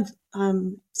I'm kind of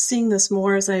seeing this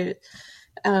more as I,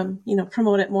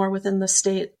 promote it more within the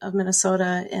state of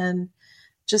Minnesota, and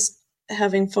just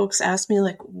having folks ask me,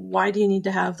 like, why do you need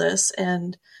to have this?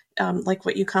 And like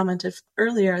what you commented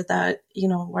earlier, that,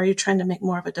 why are you trying to make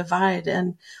more of a divide?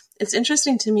 And it's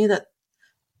interesting to me that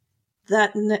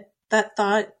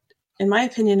thought, in my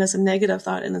opinion, is a negative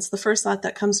thought. And it's the first thought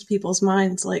that comes to people's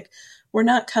minds. Like, we're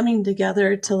not coming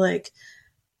together to like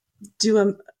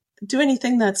do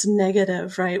anything that's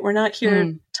negative, right? We're not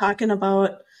here talking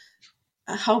about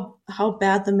how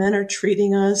bad the men are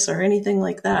treating us or anything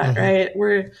like that, right?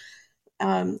 We're,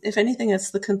 if anything,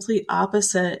 it's the complete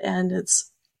opposite. And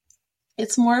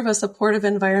it's more of a supportive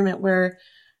environment where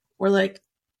we're like,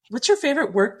 what's your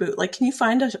favorite work boot? Like, can you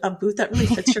find a boot that really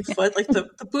fits your foot? Like the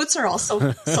boots are all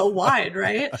so wide,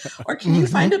 right? Or can you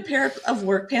find a pair of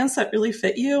work pants that really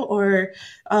fit you? Or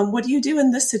what do you do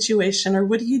in this situation? Or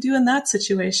what do you do in that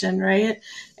situation, right?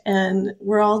 And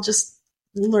we're all just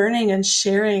learning and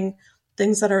sharing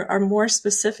things that are more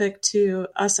specific to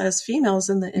us as females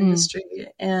in the industry.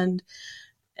 And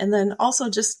then also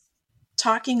just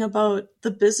talking about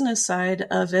the business side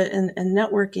of it and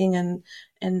networking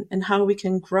and how we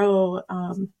can grow,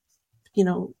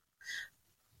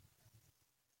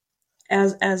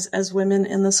 as women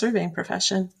in the surveying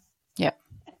profession. Yeah.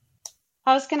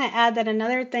 I was going to add that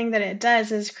another thing that it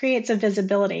does is creates a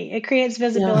visibility. It creates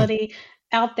visibility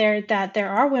out there that there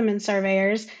are women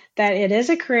surveyors, that it is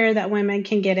a career that women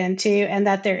can get into, and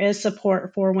that there is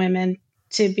support for women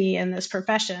to be in this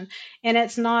profession. And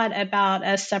it's not about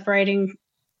us separating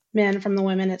men from the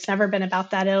women. It's never been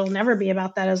about that. It'll never be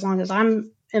about that as long as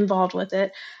I'm involved with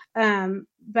it.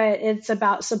 But it's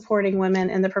about supporting women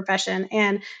in the profession.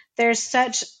 And there's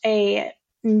such a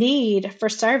need for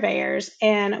surveyors,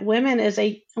 and women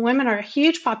are a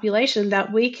huge population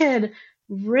that we could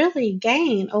really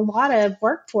gain a lot of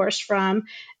workforce from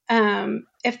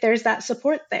if there's that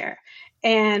support there.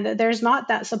 And there's not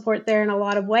that support there in a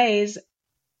lot of ways,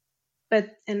 but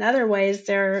in other ways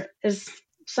there is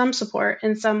some support.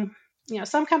 And some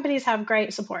companies have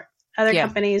great support. Other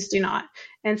companies do not.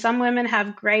 And some women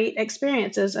have great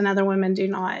experiences and other women do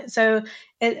not. So,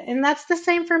 and that's the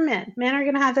same for men. Men are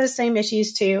going to have those same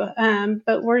issues too.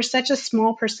 But we're such a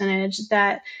small percentage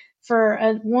that for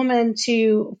a woman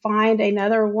to find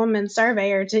another woman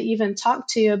surveyor to even talk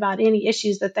to about any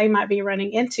issues that they might be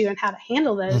running into and how to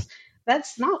handle those,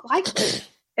 that's not likely.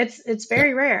 It's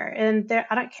very rare. And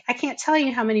I can't tell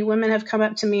you how many women have come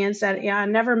up to me and said, I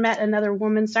never met another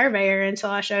woman surveyor until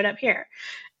I showed up here.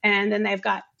 And then they've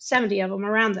got 70 of them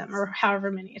around them, or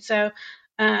however many. So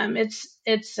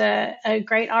it's a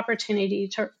great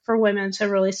opportunity for women to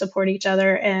really support each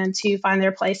other and to find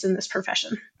their place in this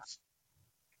profession.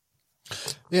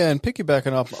 Yeah, and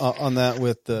piggybacking up on that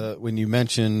with when you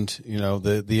mentioned,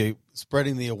 the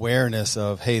spreading the awareness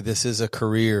of, hey, this is a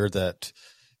career that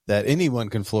anyone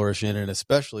can flourish in, and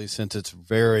especially since it's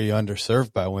very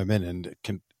underserved by women and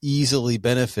can easily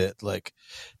benefit. Like,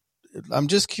 I'm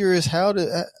just curious,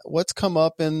 what's come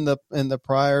up in the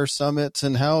prior summits,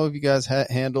 and how have you guys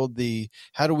handled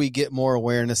how do we get more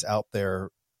awareness out there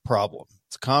problem?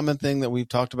 It's a common thing that we've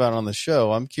talked about on the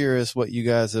show. I'm curious what you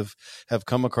guys have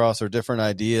come across, or different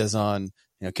ideas on.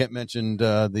 Kent mentioned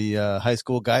the high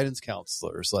school guidance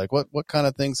counselors. Like, what kind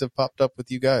of things have popped up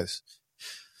with you guys?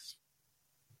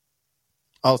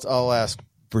 I'll ask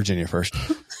Virginia first.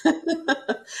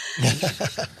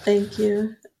 Thank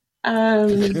you. I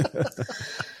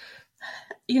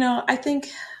think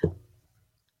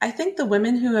the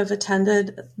women who have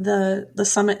attended the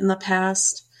summit in the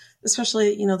past,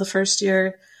 especially, the first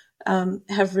year,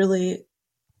 have really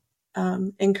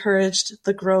encouraged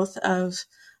the growth of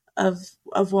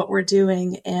what we're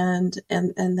doing and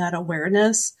that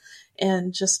awareness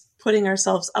and just putting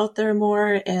ourselves out there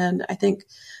more. And I think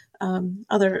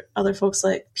other folks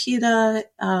like PETA,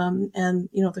 and,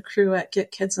 the crew at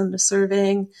Get Kids Into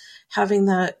Surveying, having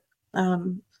that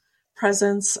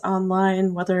presence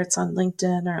online, whether it's on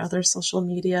LinkedIn or other social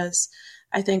medias.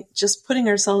 I think just putting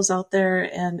ourselves out there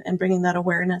and bringing that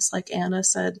awareness, like Anna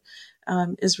said,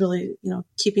 is really,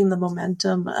 keeping the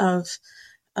momentum of,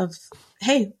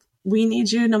 hey, we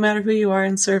need you no matter who you are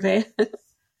in survey.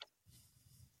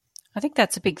 I think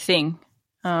that's a big thing.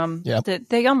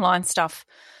 The online stuff.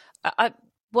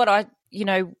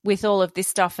 With all of this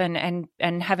stuff and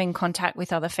having contact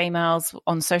with other females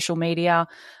on social media,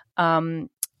 and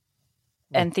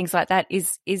things like that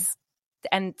is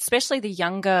and especially the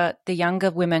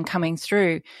younger women coming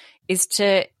through, is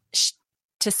to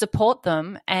support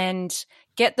them and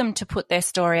get them to put their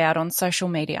story out on social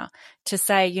media, to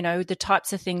say, the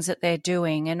types of things that they're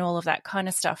doing and all of that kind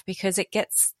of stuff, because it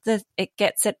gets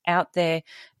it out there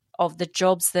of the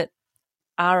jobs that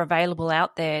are available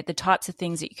out there, the types of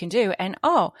things that you can do. And,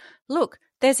 oh, look,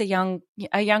 there's a young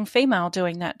female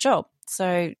doing that job.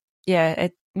 So, yeah,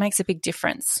 it makes a big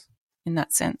difference in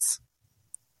that sense.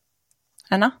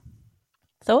 Anna,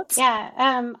 thoughts?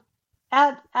 Yeah.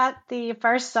 At the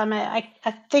first summit, I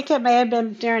think it may have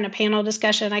been during a panel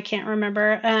discussion. I can't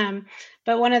remember.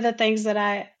 But one of the things that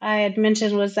I had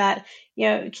mentioned was that,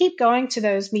 keep going to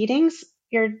those meetings,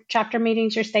 your chapter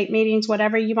meetings, your state meetings,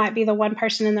 whatever. You might be the one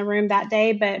person in the room that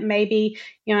day, but maybe,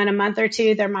 in a month or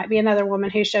two, there might be another woman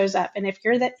who shows up. And if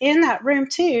you're in that room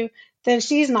too, then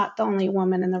she's not the only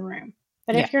woman in the room.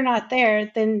 But if you're not there,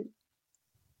 then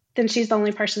she's the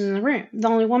only person in the room, the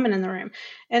only woman in the room.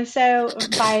 And so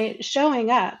by showing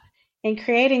up and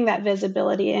creating that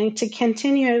visibility and to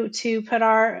continue to put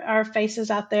our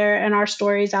faces out there and our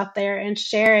stories out there and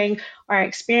sharing our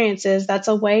experiences, that's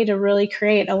a way to really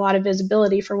create a lot of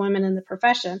visibility for women in the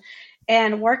profession.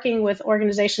 And working with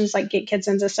organizations like Get Kids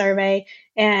Into Survey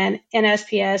and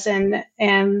NSPS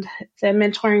and the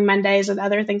Mentoring Mondays and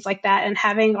other things like that, and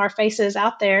having our faces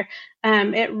out there,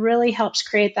 it really helps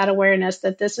create that awareness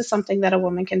that this is something that a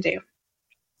woman can do.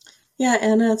 Yeah,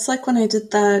 and it's like when I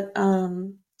did that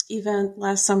event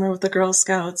last summer with the Girl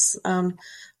Scouts,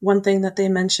 one thing that they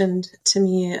mentioned to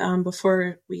me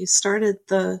before we started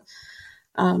the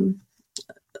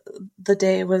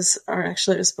day was, or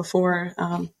actually it was before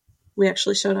we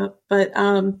actually showed up, but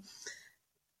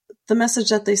the message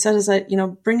that they said is that,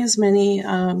 bring as many,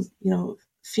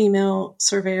 female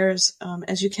surveyors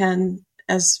as you can,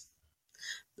 as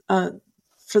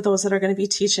for those that are going to be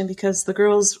teaching, because the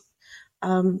girls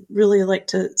really like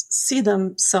to see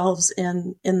themselves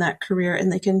in that career,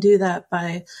 and they can do that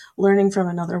by learning from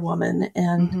another woman.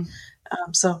 And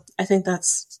so I think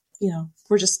that's,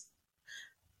 we're just,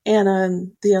 Anna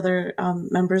and the other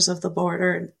members of the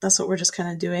board, that's what we're just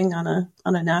kind of doing on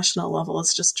a national level.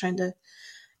 It's just trying to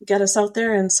get us out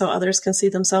there, and so others can see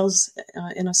themselves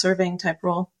in a surveying type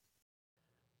role.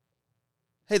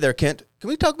 Hey there, Kent. Can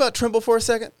we talk about Trimble for a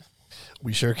second?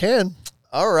 We sure can.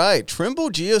 All right. Trimble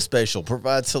Geospatial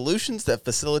provides solutions that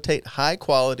facilitate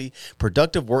high-quality,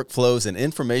 productive workflows and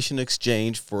information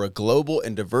exchange for a global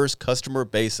and diverse customer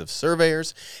base of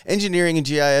surveyors, engineering and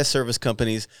GIS service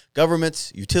companies,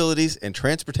 governments, utilities, and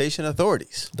transportation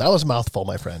authorities. That was a mouthful,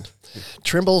 my friend.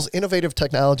 Trimble's innovative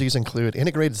technologies include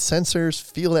integrated sensors,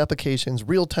 field applications,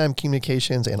 real-time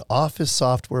communications, and office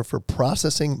software for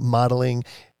processing, modeling,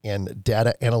 and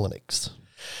data analytics.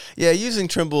 Yeah, using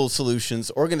Trimble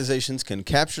solutions, organizations can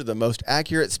capture the most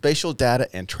accurate spatial data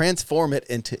and transform it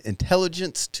into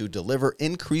intelligence to deliver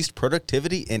increased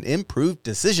productivity and improved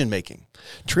decision-making.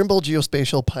 Trimble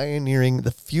Geospatial pioneering the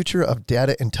future of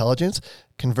data intelligence,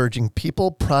 converging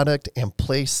people, product, and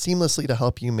place seamlessly to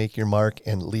help you make your mark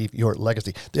and leave your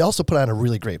legacy. They also put on a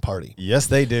really great party. Yes,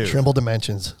 they do. Trimble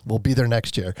Dimensions. We'll be there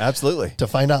next year. Absolutely. To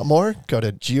find out more, go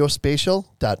to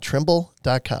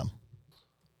geospatial.trimble.com.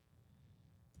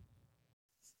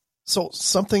 So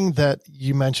something that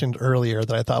you mentioned earlier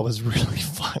that I thought was really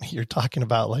funny, you're talking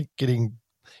about like getting,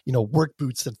 work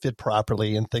boots that fit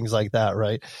properly and things like that,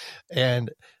 right? And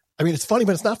I mean, it's funny,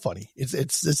 but it's not funny.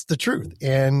 It's the truth.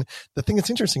 And the thing that's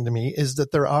interesting to me is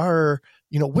that there are,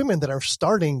 women that are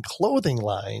starting clothing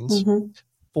lines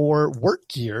for work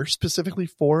gear specifically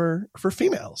for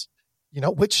females,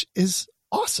 which is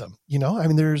awesome. I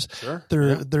mean, they're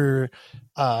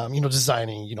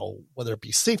designing, whether it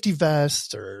be safety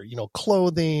vests or,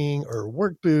 clothing or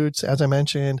work boots, as I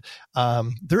mentioned,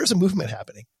 there is a movement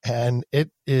happening, and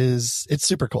it's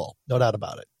super cool. No doubt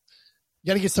about it. You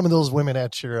got to get some of those women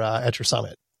at your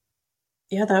summit.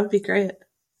 Yeah, that would be great.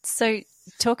 So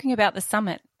talking about the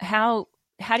summit, how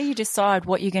do you decide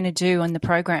what you're going to do on the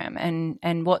program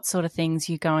and what sort of things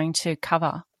you're going to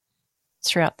cover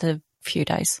throughout the few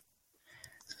days?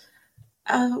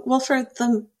 Well, for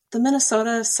the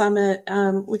Minnesota Summit,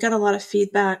 we got a lot of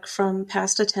feedback from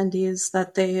past attendees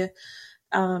that they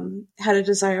had a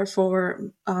desire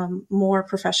for more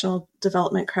professional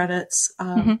development credits.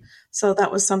 So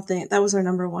that was our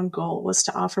number one goal, was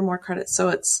to offer more credits. So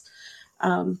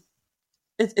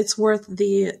it's worth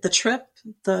the trip,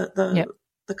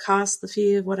 the cost, the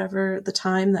fee, whatever the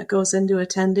time that goes into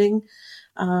attending.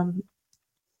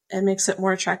 It makes it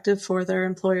more attractive for their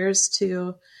employers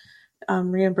to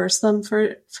reimburse them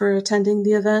for attending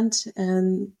the event.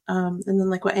 And then,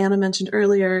 like what Anna mentioned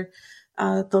earlier,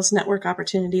 those network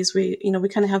opportunities, we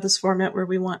kind of have this format where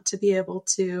we want to be able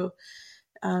to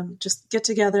just get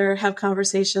together, have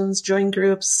conversations, join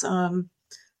groups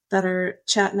that are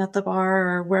chatting at the bar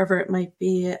or wherever it might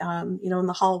be, in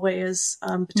the hallways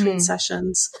between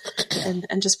sessions,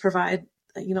 and just provide,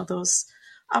 those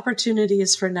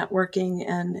opportunities for networking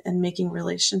and making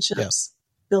relationships,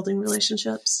 building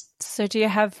relationships. So do you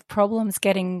have problems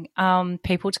getting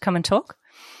people to come and talk?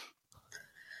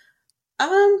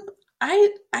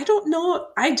 I don't know.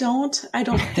 I don't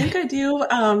think I do.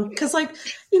 Cause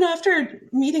after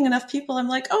meeting enough people, I'm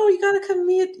like, oh, you got to come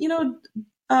meet,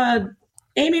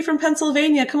 Amy from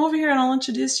Pennsylvania, come over here and I'll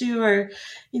introduce you. Or,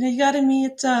 you got to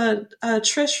meet,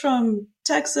 Trish from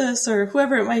Texas or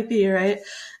whoever it might be. Right.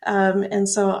 And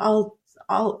so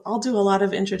I'll do a lot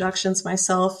of introductions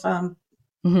myself.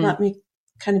 Not me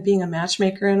kind of being a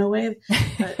matchmaker in a way,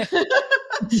 but I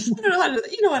don't know how to,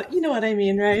 you know what I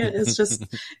mean, right? It's just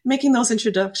making those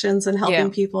introductions and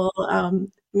helping people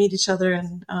meet each other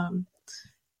and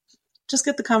just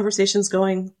get the conversations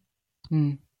going.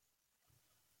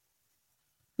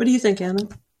 What do you think, Anna?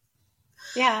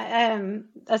 Yeah,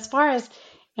 as far as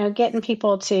getting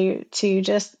people to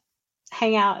just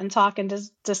hang out and talk and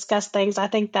discuss things, I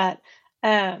think that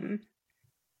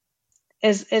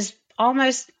is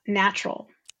almost natural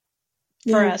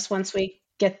for us once we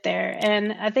get there.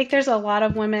 And I think there's a lot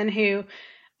of women who,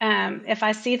 if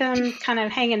I see them kind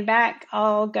of hanging back,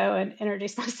 I'll go and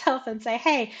introduce myself and say,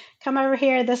 hey, come over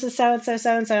here. This is so-and-so,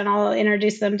 so-and-so. And I'll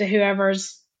introduce them to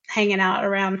whoever's hanging out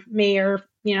around me, or,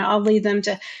 I'll lead them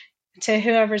to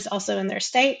whoever's also in their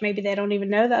state. Maybe they don't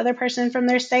even know the other person from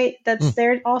their state that's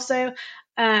there also.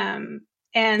 So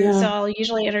I'll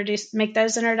usually make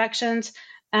those introductions.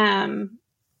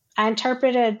 I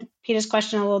interpreted Peter's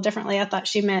question a little differently. I thought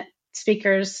she meant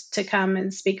speakers to come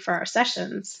and speak for our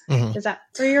sessions. Is that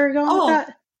where you were going with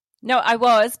that? No, I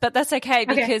was, but that's okay,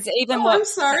 because I'm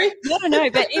sorry. No,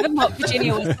 but even what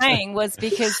Virginia was saying was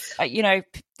because,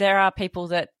 there are people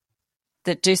that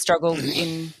do struggle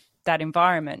in that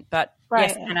environment. But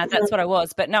yes, Anna, that's what I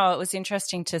was. But no, it was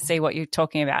interesting to see what you're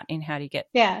talking about in how do you get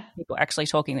people actually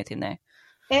talking within there.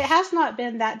 It has not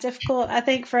been that difficult, I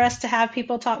think, for us to have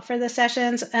people talk for the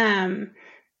sessions.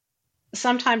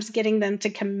 Sometimes getting them to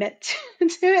commit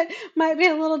to it might be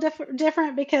a little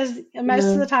different because most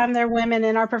of the time they're women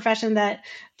in our profession that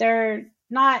they're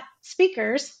not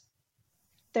speakers.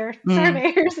 They're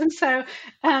surveyors. And so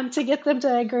to get them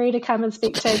to agree to come and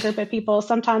speak to a group of people,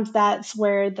 sometimes that's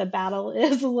where the battle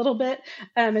is a little bit,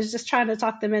 is just trying to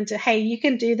talk them into, hey, you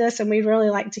can do this. And we'd really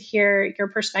like to hear your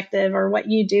perspective or what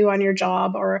you do on your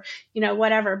job or,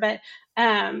 whatever. But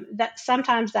that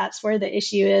sometimes that's where the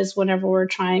issue is whenever we're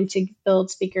trying to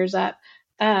build speakers up.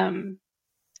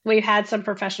 We've had some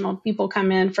professional people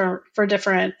come in for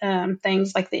different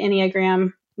things like the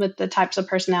Enneagram, with the types of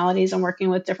personalities and working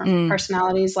with different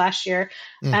personalities last year.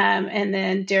 And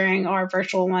then during our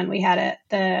virtual one, we had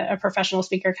a professional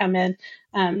speaker come in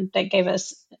that gave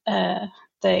us the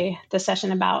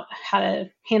session about how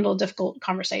to handle difficult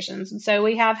conversations. And so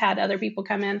we have had other people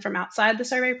come in from outside the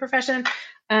survey profession,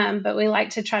 but we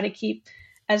like to try to keep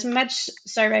as much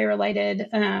survey related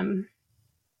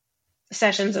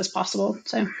sessions as possible.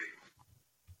 So.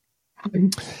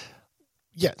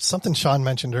 Yeah, something Sean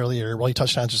mentioned earlier, well, he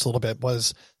touched on just a little bit,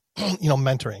 was,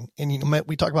 mentoring. And,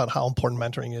 we talk about how important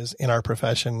mentoring is in our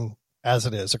profession as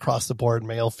it is across the board,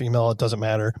 male, female, it doesn't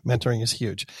matter. Mentoring is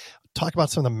huge. Talk about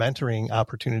some of the mentoring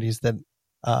opportunities that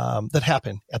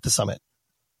happen at the summit.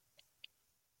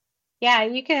 Yeah,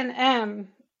 you can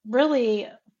really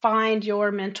find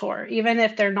your mentor, even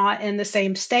if they're not in the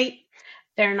same state.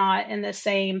 They're not in the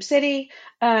same city.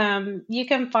 You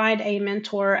can find a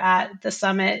mentor at the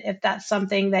summit if that's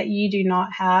something that you do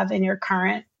not have in your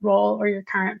current role or your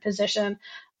current position.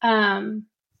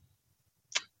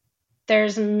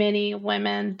 There's many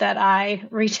women that I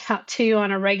reach out to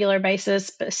on a regular basis,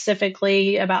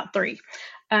 specifically about 3,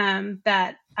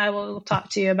 that I will talk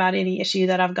to you about any issue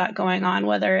that I've got going on,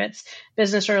 whether it's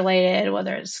business related,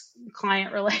 whether it's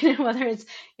client related, whether it's,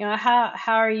 how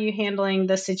are you handling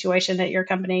the situation at your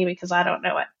company? Because I don't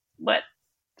know what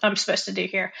I'm supposed to do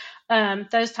here?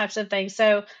 Those types of things.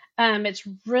 So it's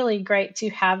really great to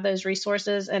have those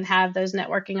resources and have those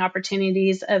networking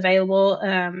opportunities available.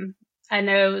 I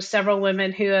know several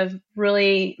women who have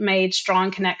really made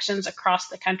strong connections across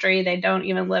the country. They don't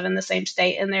even live in the same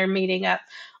state, and they're meeting up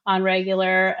on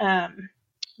regular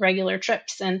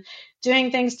trips and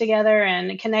doing things together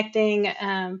and connecting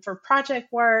for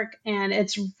project work. And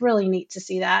it's really neat to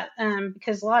see that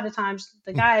because a lot of times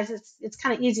the guys, it's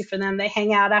kind of easy for them. They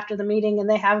hang out after the meeting and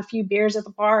they have a few beers at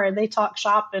the bar and they talk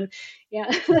shop. And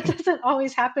that doesn't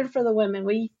always happen for the women.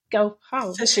 We go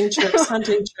home. Fishing trips,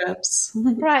 hunting trips.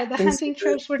 Right. The hunting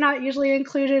trips were not usually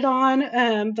included on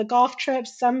the golf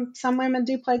trips. Some women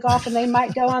do play golf and they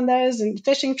might go on those, and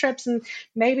fishing trips, and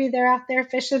maybe they're out there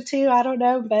fishing too. I don't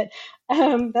know, but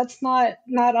that's not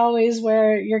always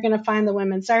where you're going to find the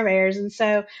women surveyors. And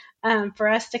so for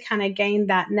us to kind of gain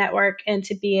that network and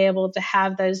to be able to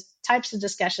have those types of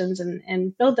discussions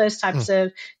and build those types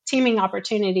of teaming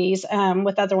opportunities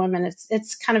with other women,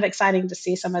 it's kind of exciting to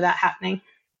see some of that happening.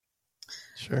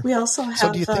 Sure. We also have.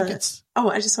 So do you think it's?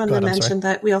 Oh, I just wanted to mention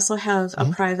that we also have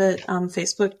a private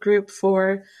Facebook group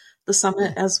for the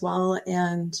summit as well,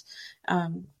 and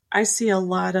I see a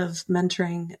lot of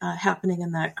mentoring happening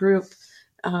in that group.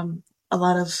 A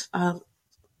lot of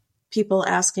people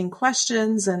asking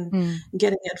questions and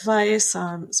getting advice,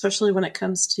 especially when it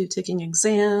comes to taking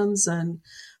exams and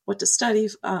what to study.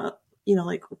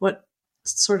 Like what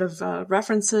sort of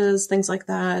references, things like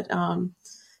that.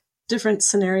 Different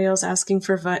scenarios, asking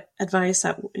for advice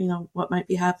at, what might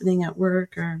be happening at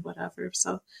work or whatever.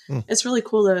 So it's really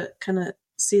cool to kind of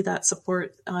see that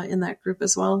support in that group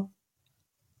as well.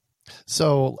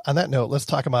 So on that note, let's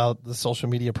talk about the social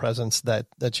media presence that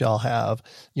y'all have.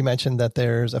 You mentioned that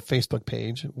there's a Facebook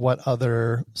page. What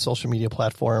other social media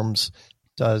platforms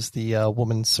does the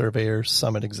Woman Surveyor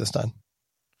Summit exist on?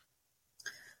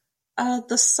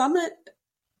 The summit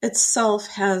itself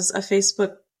has a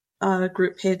Facebook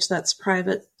group page that's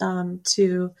private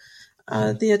to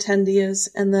the attendees.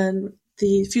 And then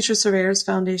the Future Surveyors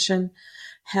Foundation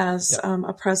has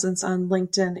a presence on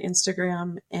LinkedIn,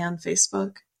 Instagram, and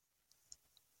Facebook.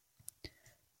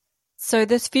 So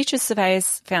this Future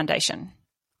Surveyors Foundation,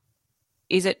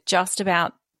 is it just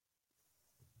about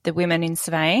the women in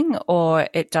surveying, or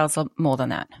it does more than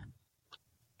that?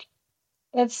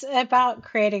 It's about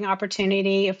creating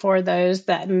opportunity for those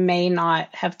that may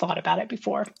not have thought about it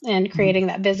before and creating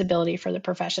that visibility for the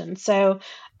profession. So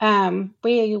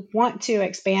we want to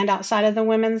expand outside of the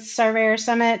Women's Surveyor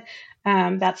Summit.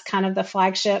 That's kind of the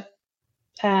flagship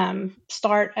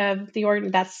start of the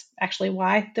org. That's actually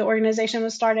why the organization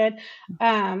was started,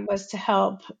 was to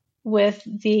help with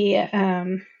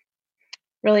the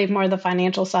really more the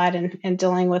financial side and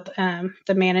dealing with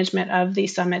the management of the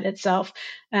summit itself,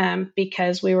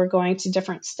 because we were going to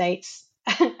different states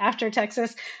after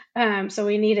Texas. So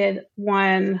we needed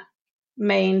one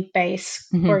main base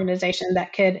organization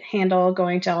that could handle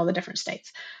going to all the different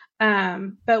states.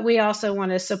 But we also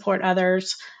want to support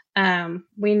others.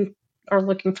 We are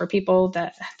looking for people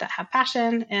that have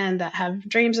passion and that have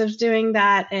dreams of doing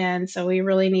that. And so we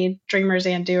really need dreamers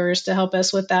and doers to help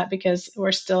us with that, because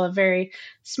we're still a very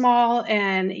small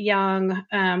and young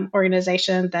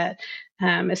organization that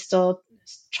is still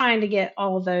trying to get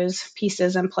all of those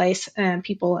pieces in place and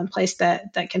people in place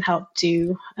that can help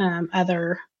do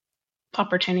other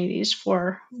opportunities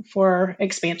for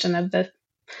expansion of the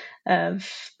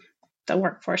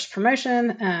workforce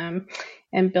promotion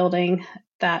and building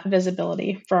that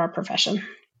visibility for our profession.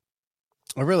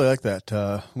 I really like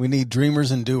that. We need dreamers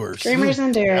and doers. Dreamers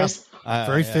and doers.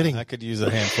 Very fitting. I could use a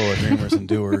handful of dreamers and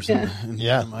doers in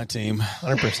my team.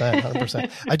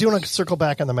 100%. I do want to circle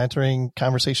back on the mentoring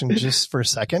conversation just for a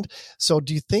second. So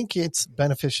do you think it's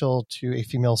beneficial to a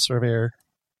female surveyor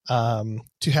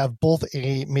to have both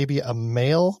maybe a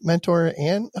male mentor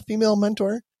and a female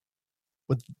mentor?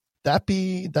 Would that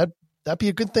be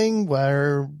a good thing?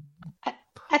 Where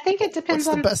I think it depends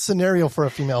on the best scenario for a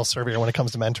female surveyor when it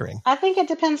comes to mentoring. I think it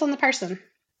depends on the person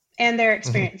and their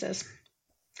experiences.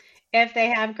 If they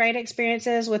have great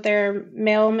experiences with their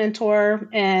male mentor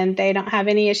and they don't have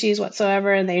any issues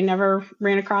whatsoever and they never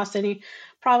ran across any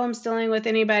problems dealing with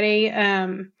anybody,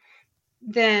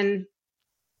 then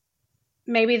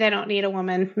maybe they don't need a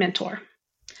woman mentor.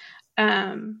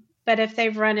 But if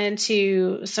they've run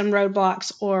into some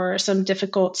roadblocks or some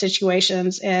difficult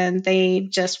situations and they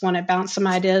just want to bounce some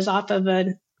ideas off of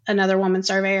another woman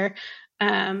surveyor,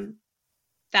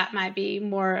 that might be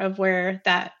more of where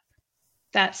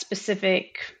that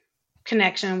specific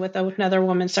connection with another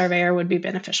woman surveyor would be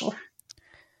beneficial.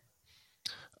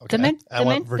 Okay.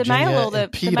 The male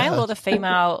or the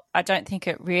female, I don't think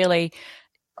it really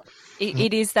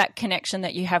It is that connection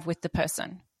that you have with the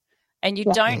person. And you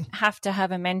don't have to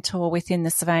have a mentor within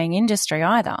the surveying industry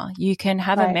either. You can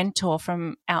have a mentor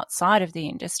from outside of the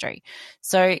industry.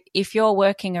 So if you're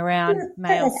working around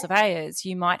male surveyors,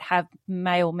 you might have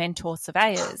male mentor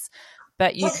surveyors,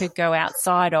 but you could go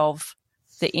outside of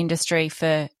the industry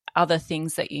for other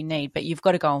things that you need, but you've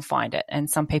got to go and find it. And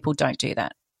some people don't do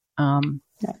that.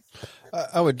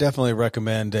 I would definitely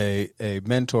recommend a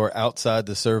mentor outside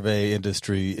the survey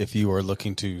industry if you are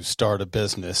looking to start a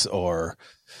business or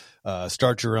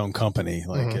start your own company.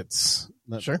 Like it's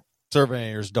sure.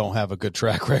 Surveyors don't have a good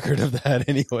track record of that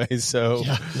anyway. So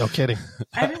yeah, no kidding.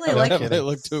 I really like they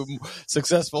look too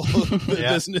successful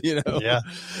business, Yeah.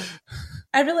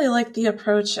 I really like the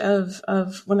approach of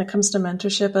when it comes to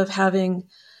mentorship of having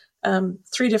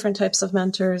 3 different types of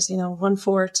mentors, one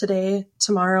for today,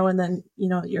 tomorrow, and then,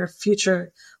 your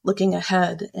future looking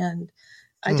ahead and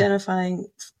identifying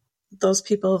those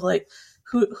people of like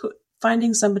who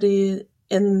finding somebody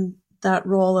in that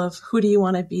role of who do you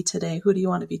want to be today? Who do you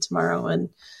want to be tomorrow? And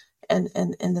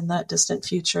in that distant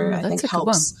future, I think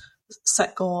helps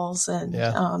set goals and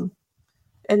that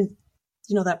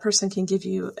person can give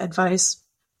you advice,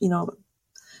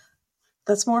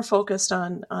 that's more focused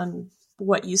on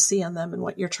what you see in them and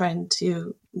what you're trying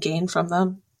to gain from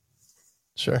them.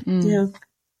 Sure. Yeah.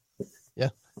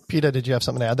 Peter, did you have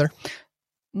something to add there?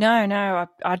 No,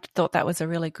 I thought that was a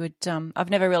really good, I've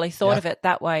never really thought of it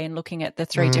that way in looking at the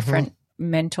 3 different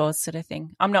mentors sort of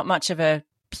thing. I'm not much of a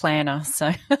planner,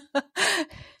 so.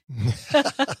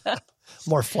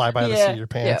 More fly by the seat of your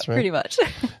pants, right? Pretty much.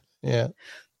 Yeah.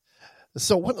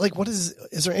 So what is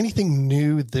there anything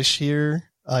new this year?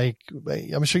 Like,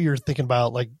 I'm sure you're thinking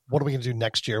about like, what are we going to do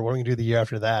next year? What are we going to do the year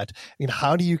after that? I mean,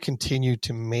 how do you continue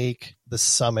to make the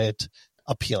summit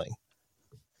appealing?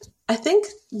 I think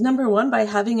number one, by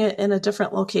having it in a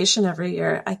different location every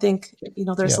year. I think,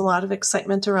 there's a lot of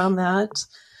excitement around that.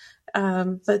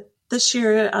 But this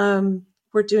year,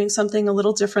 we're doing something a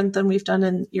little different than we've done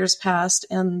in years past.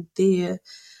 And the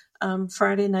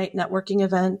Friday night networking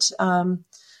event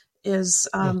is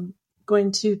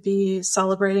going to be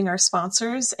celebrating our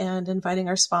sponsors and inviting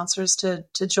our sponsors to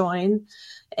join.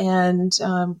 And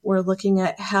we're looking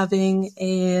at having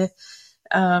a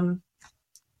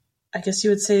I guess you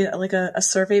would say like a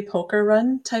survey poker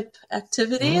run type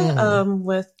activity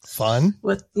with fun,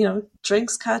 with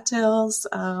drinks, cocktails,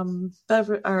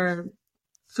 or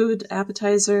food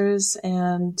appetizers,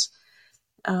 and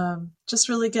just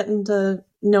really getting to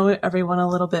know everyone a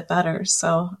little bit better.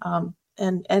 So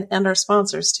and our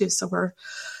sponsors too. So we're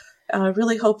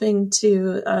really hoping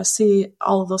to see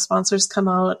all of those sponsors come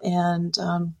out and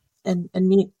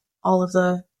meet all of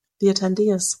the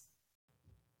attendees.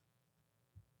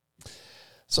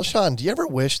 So, Sean, do you ever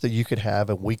wish that you could have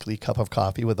a weekly cup of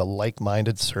coffee with a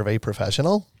like-minded survey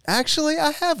professional? Actually,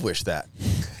 I have wished that.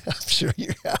 I'm sure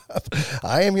you have.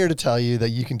 I am here to tell you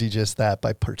that you can do just that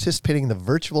by participating in the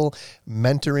virtual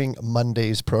Mentoring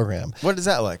Mondays program. What is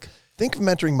that like? Think of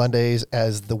Mentoring Mondays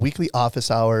as the weekly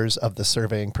office hours of the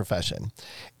surveying profession.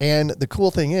 And the cool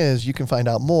thing is you can find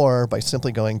out more by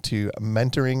simply going to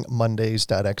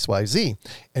mentoringmondays.xyz.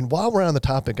 And while we're on the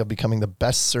topic of becoming the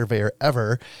best surveyor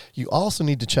ever, you also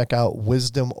need to check out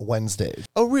Wisdom Wednesdays.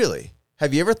 Oh, really?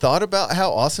 Have you ever thought about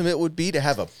how awesome it would be to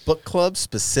have a book club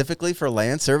specifically for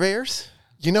land surveyors?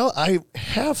 I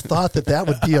have thought that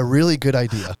would be a really good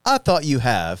idea. I thought you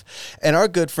have. And our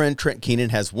good friend Trent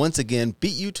Keenan has once again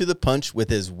beat you to the punch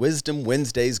with his Wisdom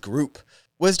Wednesdays group.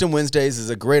 Wisdom Wednesdays is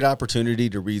a great opportunity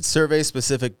to read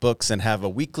survey-specific books and have a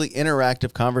weekly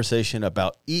interactive conversation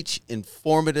about each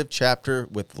informative chapter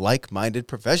with like-minded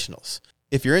professionals.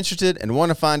 If you're interested and want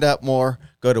to find out more,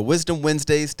 go to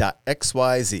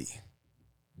wisdomwednesdays.xyz.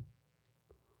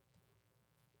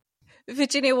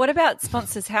 Virginia, what about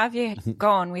sponsors? How have you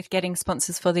gone with getting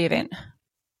sponsors for the event?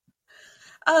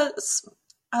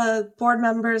 Board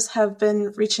members have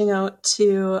been reaching out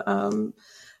to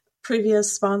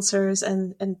previous sponsors,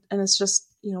 and it's just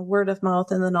word of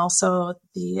mouth, and then also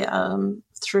the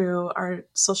through our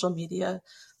social media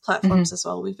platforms as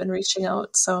well. We've been reaching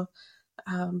out, so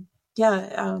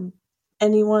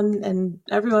anyone and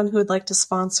everyone who would like to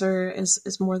sponsor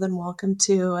is more than welcome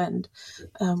to, and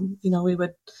we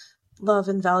would love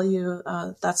and value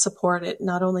that support. It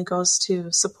not only goes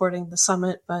to supporting the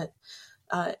summit, but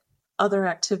other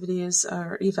activities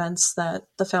or events that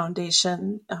the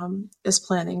foundation is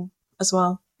planning as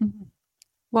well.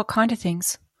 What kind of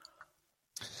things?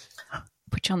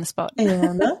 Put you on the spot.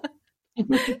 Anna?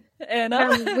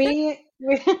 Anna?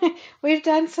 We've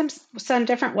done some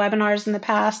different webinars in the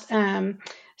past.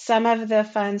 Some of the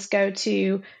funds go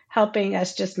to helping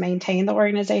us just maintain the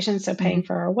organization. So paying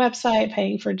for our website,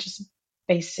 paying for just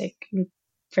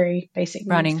very basic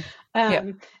Running.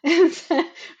 needs.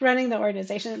 Running the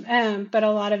organization. But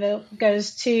a lot of it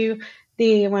goes to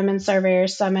the Women's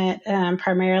Surveyors Summit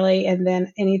primarily, and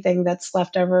then anything that's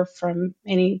left over from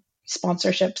any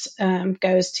sponsorships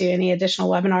goes to any additional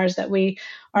webinars that we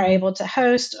are able to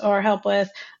host or help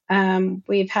with.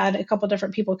 We've had a couple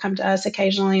different people come to us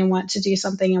occasionally and want to do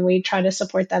something, and we try to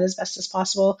support that as best as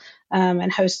possible,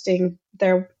 and hosting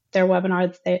their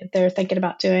webinar that they're thinking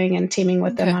about doing and teaming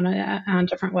with them on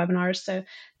different webinars. So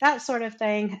that sort of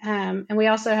thing. And we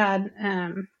also had,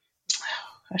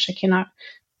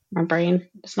 my brain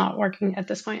is not working at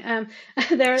this point.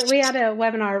 We had a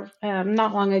webinar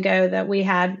not long ago that we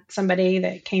had somebody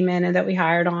that came in and that we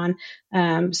hired on.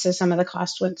 So some of the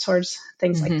cost went towards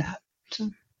things like that.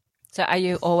 So are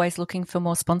you always looking for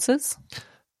more sponsors?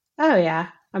 Oh, yeah.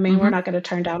 I mean, we're not going to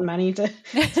turn down money to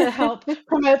help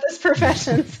promote this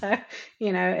profession. So,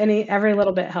 every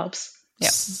little bit helps.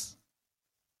 Yep.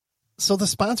 So the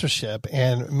sponsorship,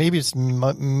 and maybe it's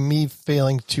me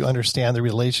failing to understand the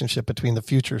relationship between the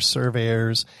Future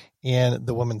Surveyors and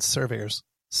the Women's Surveyors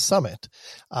Summit.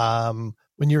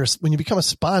 When you become a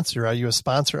sponsor, are you a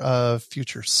sponsor of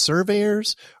Future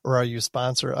Surveyors, or are you a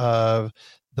sponsor of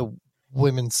the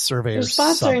Women's Surveyors We're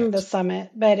sponsoring Summit? the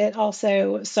summit, but it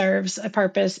also serves a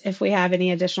purpose if we have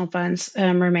any additional funds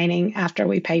remaining after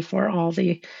we pay for all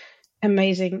the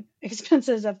amazing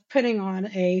expenses of putting on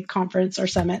a conference or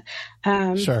summit.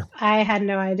 Sure. I had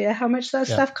no idea how much that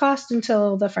stuff cost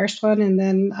until the first one. And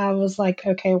then I was like,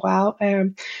 okay, wow,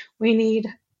 we need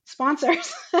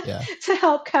sponsors to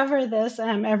help cover this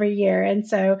every year. And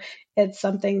so it's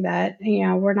something that,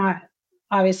 we're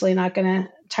obviously not going to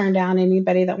turn down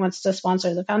anybody that wants to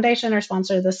sponsor the foundation or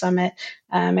sponsor the summit.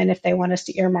 And if they want us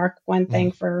to earmark one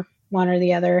thing for one or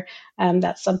the other,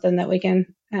 that's something that we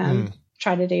can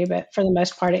try to do. But for the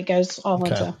most part, it goes all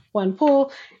into one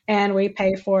pool, and we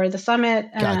pay for the summit.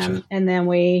 And then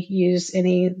we use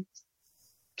any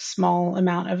small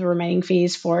amount of the remaining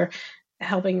fees for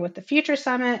helping with the future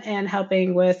summit and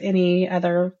helping with any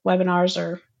other webinars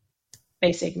or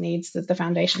basic needs that the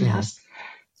foundation has.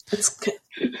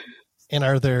 And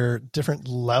are there different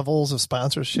levels of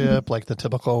sponsorship, like the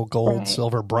typical gold,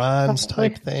 silver, bronze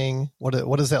type thing?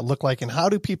 What does that look like? And how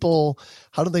do they go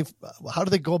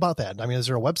about that? I mean, is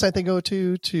there a website they go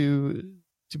to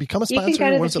become a sponsor? You can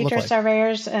go to what the does it look Future like?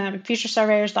 Surveyors,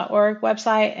 futuresurveyors.org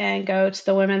website and go to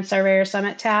the Women's Surveyor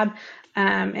Summit tab.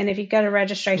 And if you go to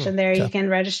registration there, you can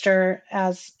register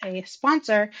as a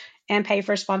sponsor and pay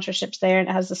for sponsorships there. And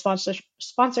it has the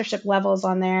sponsorship levels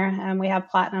on there. We have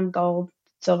platinum, gold,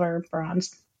 silver,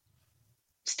 bronze,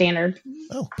 standard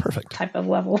perfect type of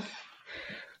level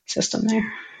system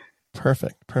there.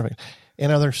 Perfect.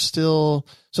 And are there still,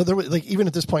 so there, like, even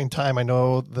at this point in time, I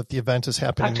know that the event is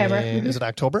happening in, is it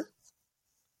October?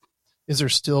 Is there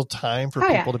still time for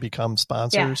people to become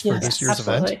sponsors for this year's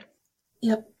event?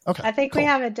 Yep. Okay. I think we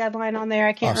have a deadline on there.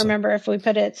 I can't remember if we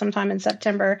put it sometime in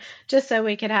September, just so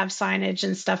we could have signage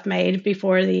and stuff made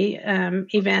before the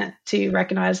event to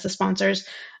recognize the sponsors.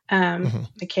 I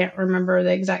can't remember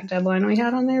the exact deadline we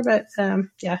had on there, but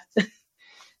yeah.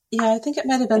 Yeah, I think it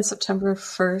might have been September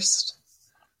 1st.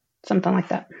 Something like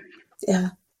that. Yeah.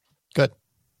 Good.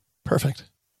 Perfect.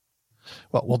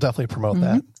 Well, we'll definitely promote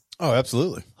that. Oh,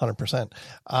 absolutely. 100%.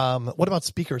 What about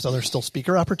speakers? Are there still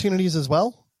speaker opportunities as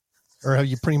well? Or have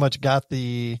you pretty much got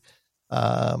got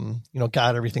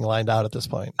everything lined out at this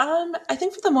point? I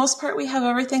think for the most part, we have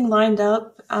everything lined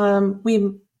up.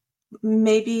 We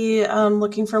may be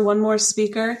looking for one more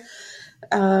speaker,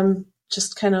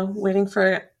 just kind of waiting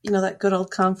for, that good old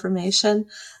confirmation.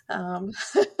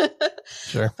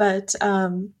 Sure. But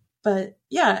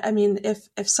yeah, I mean,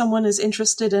 if someone is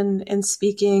interested in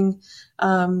speaking,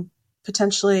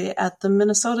 potentially at the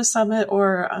Minnesota Summit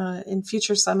or in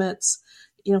future summits,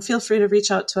 feel free to reach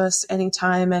out to us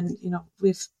anytime. And,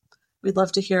 we'd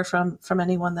love to hear from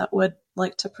anyone that would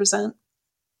like to present.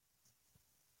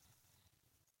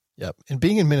 Yep. And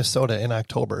being in Minnesota in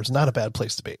October is not a bad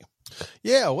place to be.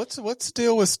 Yeah. What's the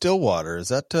deal with Stillwater? Is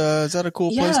that a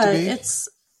cool place to be? It's,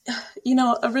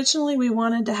 originally we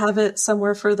wanted to have it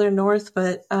somewhere further north,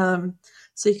 but,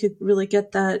 so you could really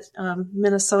get that,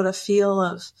 Minnesota feel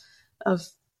of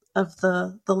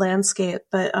the landscape.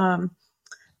 But,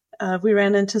 we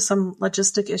ran into some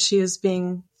logistic issues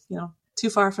being,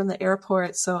 too far from the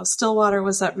airport. So Stillwater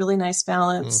was that really nice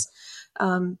balance,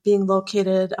 being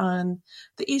located on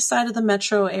the east side of the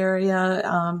metro area,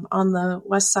 on the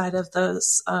west side of the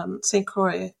St.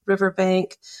 Croix River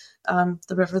bank,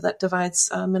 the river that divides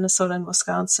Minnesota and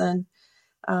Wisconsin.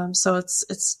 So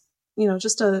it's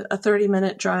just a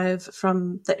 30-minute drive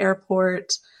from the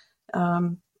airport,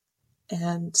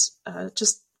 and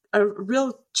just a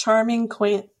real charming,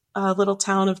 quaint little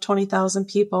town of 20,000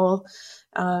 people.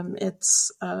 It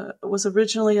was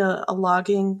originally a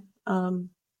logging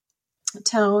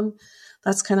town.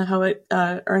 That's kind of how it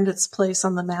earned its place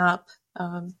on the map.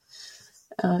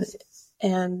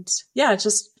 And yeah,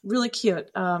 just really cute.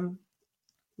 A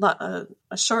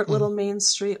short little main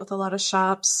street with a lot of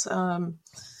shops,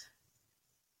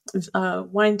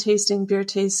 wine tasting, beer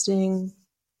tasting,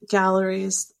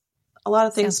 galleries, a lot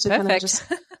of things Sounds to kind of perfect. just,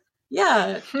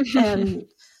 yeah. And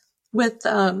with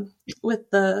the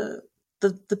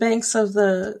banks of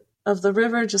the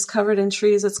river just covered in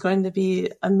trees, it's going to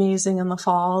be amazing in the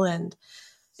fall. And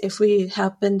if we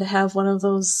happen to have one of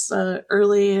those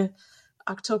early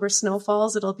October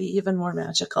snowfalls, it'll be even more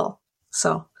magical.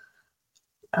 So,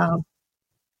 And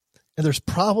there's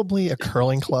probably a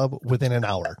curling club within an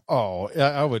hour. Oh,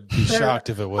 I would be shocked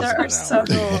if it wasn't there are an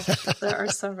hour. several. There are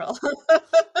several.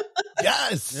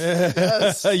 Yes.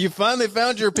 Yes. You finally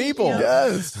found your people.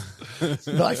 Yes.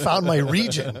 No, I found my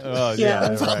region. Oh, Yeah.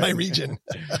 I found my region.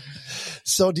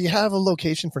 So do you have a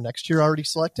location for next year already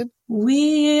selected?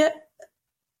 We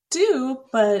do,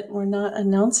 but we're not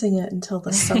announcing it until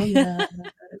the summer.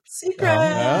 Secret.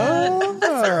 Oh,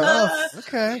 Fair enough.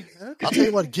 Okay. I'll tell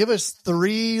you what, give us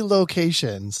 3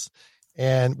 locations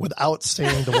and without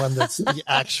saying the one that's the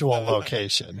actual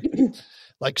location.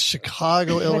 Like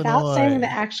Chicago, Without Illinois, saying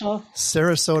the actual.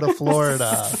 Sarasota,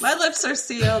 Florida. My lips are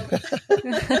sealed.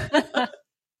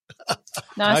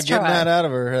 Not Nice getting that try. out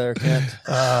of her there, Kent.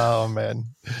 Oh, man.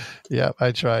 Yeah,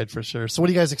 I tried for sure. So what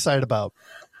are you guys excited about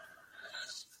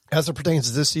as it pertains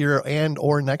to this year and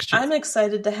or next year? I'm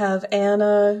excited to have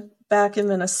Anna back in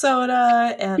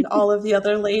Minnesota and all of the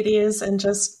other ladies and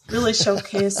just really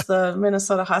showcase the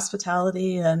Minnesota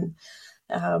hospitality and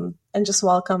just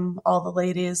welcome all the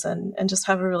ladies and just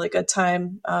have a really good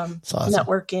time That's awesome.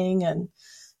 networking. And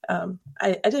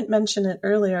I didn't mention it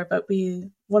earlier, but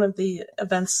one of the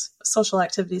events, social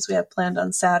activities we have planned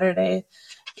on Saturday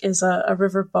is a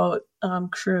riverboat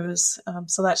cruise.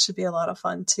 So that should be a lot of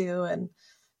fun too. And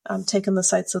taking the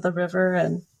sights of the river.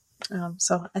 And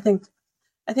so I think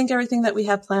everything that we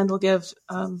have planned will give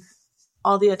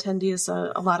all the attendees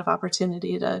a lot of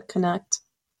opportunity to connect.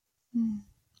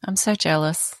 I'm so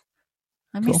jealous.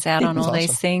 I miss Cool. out on That's all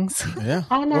these awesome. things. Yeah.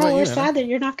 Oh What no, about you, we're Anna? sad that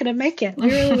you're not going to make it. We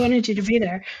really wanted you to be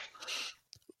there.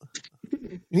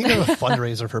 You need to have a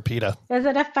fundraiser for PETA. Is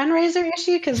it a fundraiser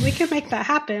issue? Because we could make that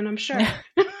happen, I'm sure.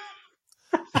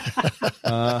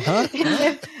 Uh-huh.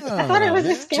 I thought it was a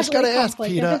scheduling Just gotta ask,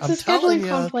 conflict. PETA. If it's a I'm telling scheduling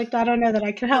ya. conflict, I don't know that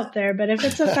I could help there. But if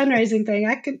it's a fundraising thing,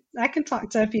 I can talk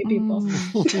to a few people.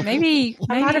 Maybe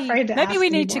I'm not afraid to maybe ask we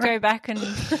need to anymore. go back and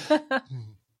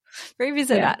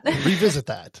revisit Yeah. that. Revisit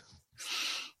that.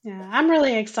 Yeah, I'm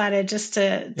really excited just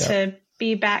to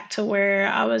be back to where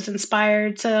I was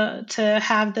inspired to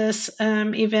have this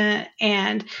event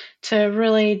and to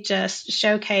really just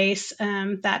showcase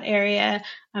that area.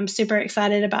 I'm super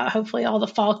excited about hopefully all the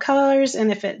fall colors,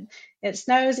 and if it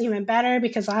snows, even better,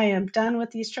 because I am done with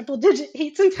these triple-digit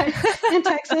heats in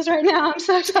Texas right now. I'm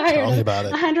so tired. Tell me of about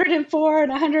it. 104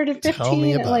 and 115. Tell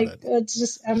me about it. It's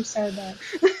just, I'm so done.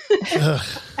 Ugh.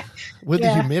 With the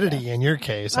Yeah. humidity in your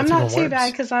case, I'm that's not even too worse.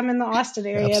 bad because I'm in the Austin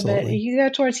area, but Absolutely. you go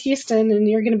towards Houston and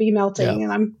you're going to be melting, Yeah.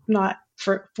 and I'm not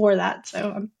for that.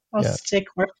 So I'll Yeah. stick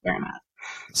where I'm at.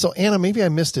 So Anna, maybe I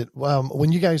missed it.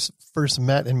 When you guys first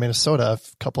met in Minnesota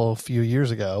a few years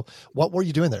ago, what were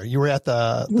you doing there? You were at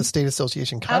the State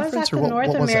Association I was conference, at or the what North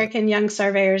was that? American Young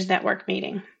Surveyors Network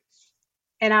meeting,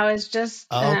 and I was just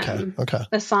Oh, okay.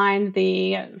 assigned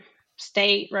the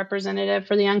state representative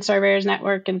for the Young Surveyors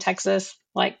Network in Texas,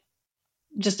 like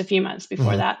just a few months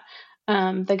before that.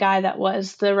 The guy that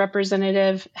was the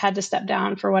representative had to step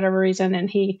down for whatever reason, and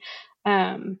he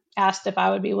asked if I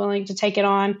would be willing to take it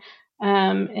on.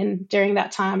 And during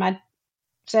that time, I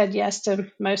said yes to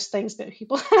most things that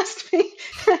people asked me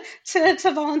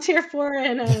to volunteer for,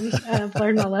 and I've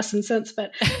learned my lesson since.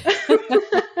 But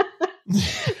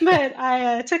but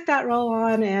I took that role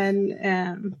on,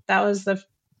 and that was the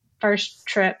first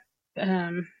trip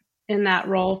in that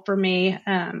role for me.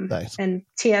 Nice. And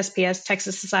TSPS,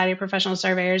 Texas Society of Professional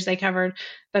Surveyors, they covered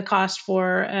the cost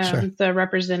for Sure. the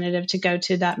representative to go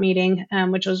to that meeting,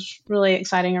 which was really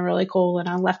exciting and really cool. And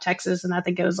I left Texas, and I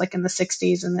think it was like in the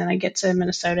 60s, and then I get to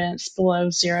Minnesota and it's below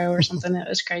zero or something. It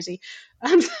was crazy.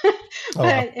 But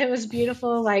wow. it was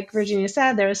beautiful. Like Virginia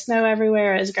said, there was snow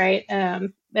everywhere. It was great.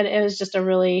 But it was just a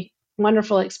really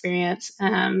wonderful experience.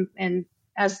 And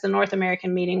as the North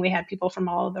American meeting, we had people from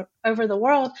over the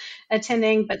world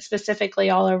attending, but specifically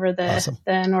all over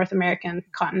the North American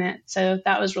continent. So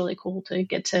that was really cool to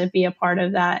get to be a part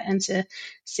of that and to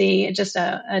see just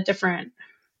a different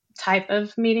type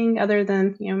of meeting other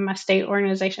than, my state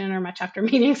organization or my chapter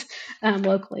meetings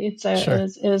locally. So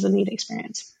it was a neat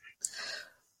experience.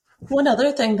 One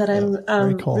other thing that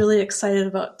I'm really excited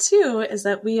about too is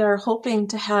that we are hoping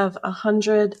to have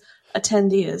 100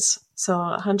 attendees. So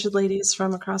 100 ladies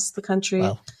from across the country.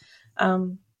 Wow.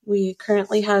 We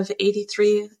currently have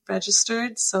 83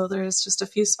 registered, so there's just a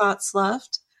few spots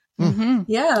left. Mm-hmm.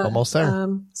 Yeah. Almost there.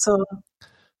 So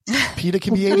PETA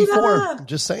can be 84. I'm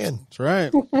just saying. That's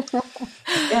right.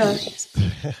 Yeah.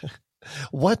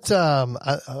 What, on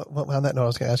that note, I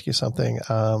was going to ask you something.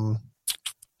 Gosh,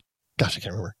 I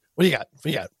can't remember. What do you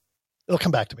got? It'll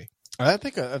come back to me. I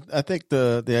think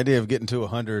the idea of getting to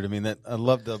 100. I mean, that I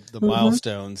love the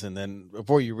milestones, and then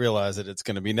before you realize that it's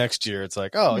going to be next year, it's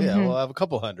like, oh yeah, we'll have a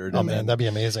couple hundred. Oh man, that'd be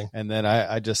amazing. And then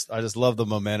I just love the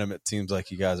momentum. It seems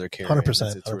like you guys are carrying.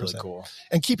 100%. It's really cool.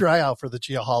 And keep your eye out for the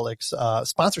Geoholics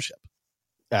sponsorship.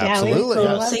 Absolutely.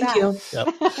 Yeah, thank you. Yep.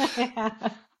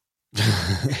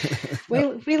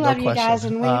 We love you guys,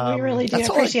 and we really do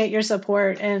appreciate your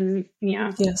support and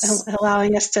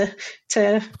allowing us to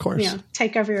of course.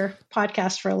 Take over your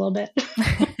podcast for a little bit.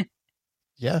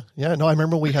 Yeah. No, I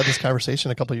remember we had this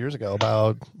conversation a couple of years ago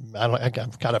about, I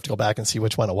kind of have to go back and see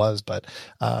which one it was, but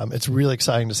it's really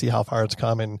exciting to see how far it's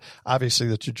come. And obviously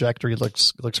the trajectory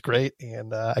looks great.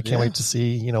 And I can't wait to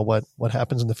see, what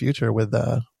happens in the future with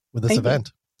this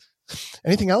event.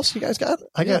 Anything else you guys got?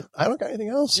 I don't got anything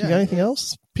else. You got anything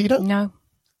else, PETA? No.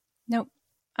 Nope.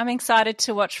 I'm excited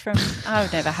to watch from, I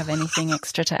would never have anything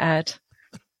extra to add.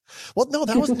 Well,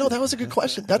 that was a good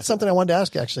question. That's something I wanted to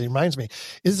ask, actually. It reminds me.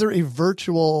 Is there a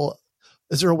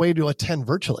way to attend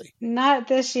virtually? Not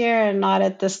this year and not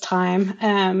at this time.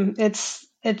 It's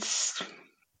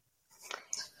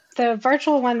the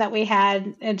virtual one that we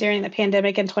had during the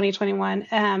pandemic in 2021.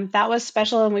 That was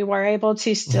special, and we were able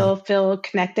to still feel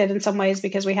connected in some ways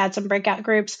because we had some breakout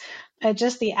groups.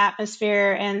 Just the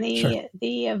atmosphere and the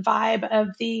vibe of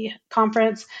the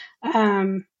conference.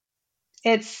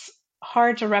 It's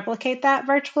hard to replicate that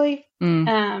virtually.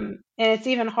 And it's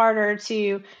even harder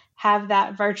to have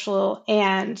that virtual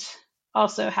and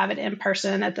also have it in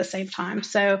person at the same time.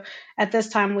 So at this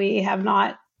time, we have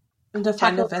not. And to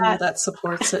find a venue that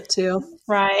supports it too.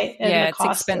 Right. And it's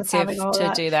expensive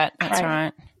to do that. That's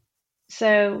right.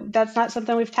 So that's not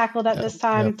something we've tackled at this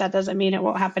time. Yep. That doesn't mean it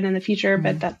won't happen in the future,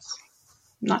 but that's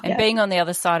not yet. Being on the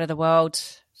other side of the world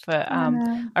for,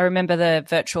 I remember the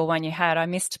virtual one you had. I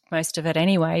missed most of it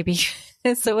anyway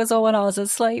because it was all when I was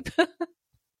asleep.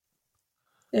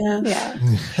 Yeah.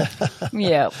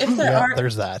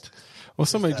 There's that. Well,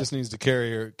 somebody just needs to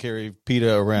carry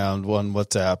PETA around one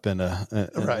WhatsApp and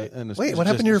right. And wait, what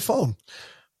happened to your phone?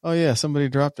 Oh yeah, somebody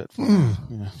dropped it.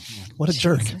 What a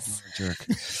jerk!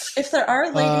 If there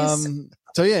are ladies,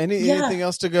 anything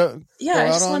else to go? Yeah, I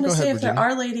just want to say, if there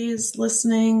are ladies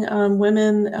listening,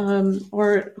 women,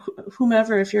 or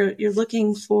whomever, if you're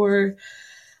looking for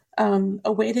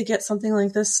a way to get something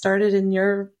like this started in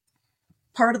your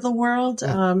part of the world,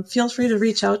 feel free to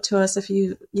reach out to us if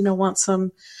you want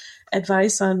some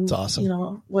advice on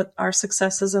what our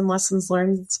successes and lessons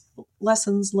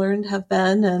learned have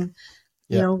been, and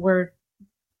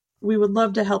we would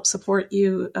love to help support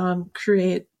you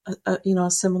create a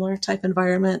similar type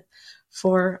environment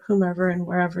for whomever and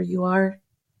wherever you are.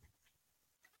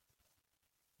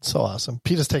 So awesome.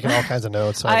 PETA's taking all kinds of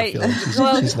notes. So I feel like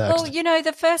she's next. Well,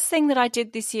 the first thing that I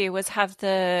did this year was have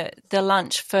the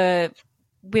lunch for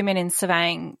women in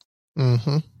surveying.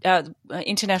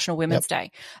 International Women's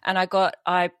Day, and I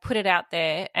put it out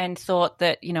there and thought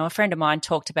that a friend of mine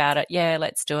talked about it. Yeah,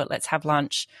 let's do it. Let's have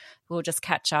lunch. We'll just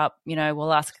catch up.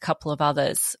 We'll ask a couple of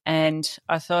others. And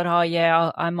I thought,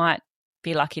 I might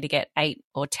be lucky to get 8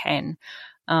 or 10,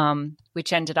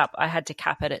 which ended up I had to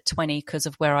cap it at 20 because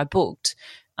of where I booked.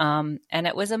 And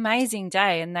it was an amazing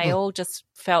day, and they all just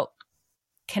felt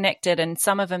connected. And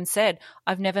some of them said,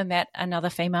 "I've never met another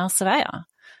female surveyor."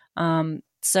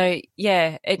 So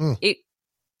it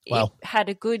had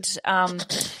a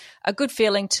good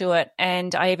feeling to it,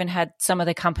 and I even had some of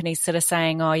the companies sort of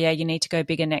saying, "Oh yeah, you need to go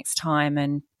bigger next time,"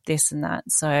 and this and that.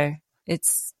 So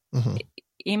it's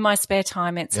in my spare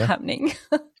time, it's happening.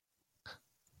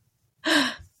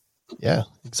 Yeah,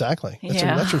 exactly.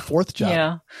 That's your fourth job.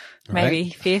 Yeah, maybe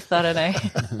fifth. I don't know.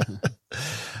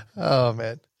 Oh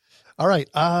man! All right.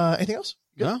 Anything else?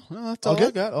 Good? No, that's all I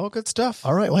got. All good stuff.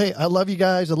 All right. Well, hey, I love you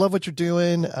guys. I love what you're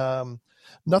doing.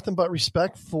 nothing but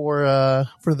respect for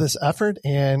this effort,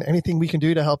 and anything we can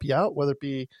do to help you out, whether it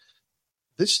be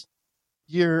this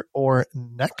year or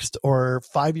next or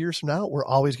 5 years from now, we're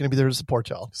always going to be there to support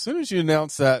y'all. As soon as you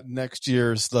announce that next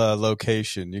year's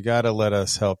location, you got to let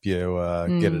us help you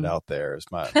get it out there. Is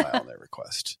my only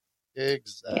request.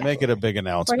 Exactly. Make it a big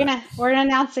announcement. We're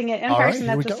announcing it in All person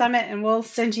right, at the summit, and we'll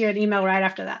send you an email right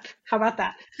after that. How about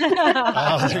that? There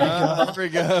we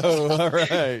go. All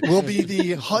right. We'll be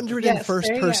the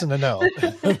 101st person to know.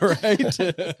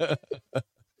 Right.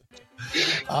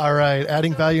 All right.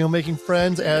 Adding value and making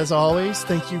friends, as always.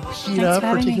 Thank you, PETA,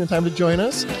 for taking the time to join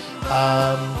us.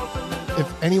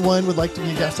 If anyone would like to be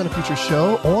a guest on a future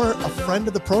show or a friend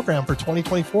of the program for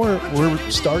 2024, we're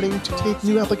starting to take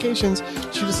new applications.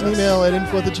 Shoot us an email at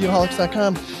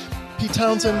info@thegeoholics.com. Pete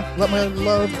Townsend, let my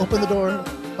love open the door.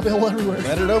 Available everywhere.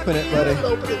 Let it open it, buddy. Let it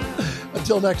open it.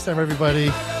 Until next time, everybody.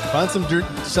 Find some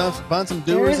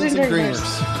doers and some dreamers.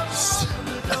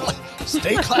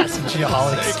 Stay classy,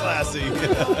 Geoholics. Stay classy.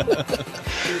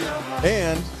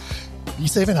 And be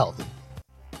safe and healthy.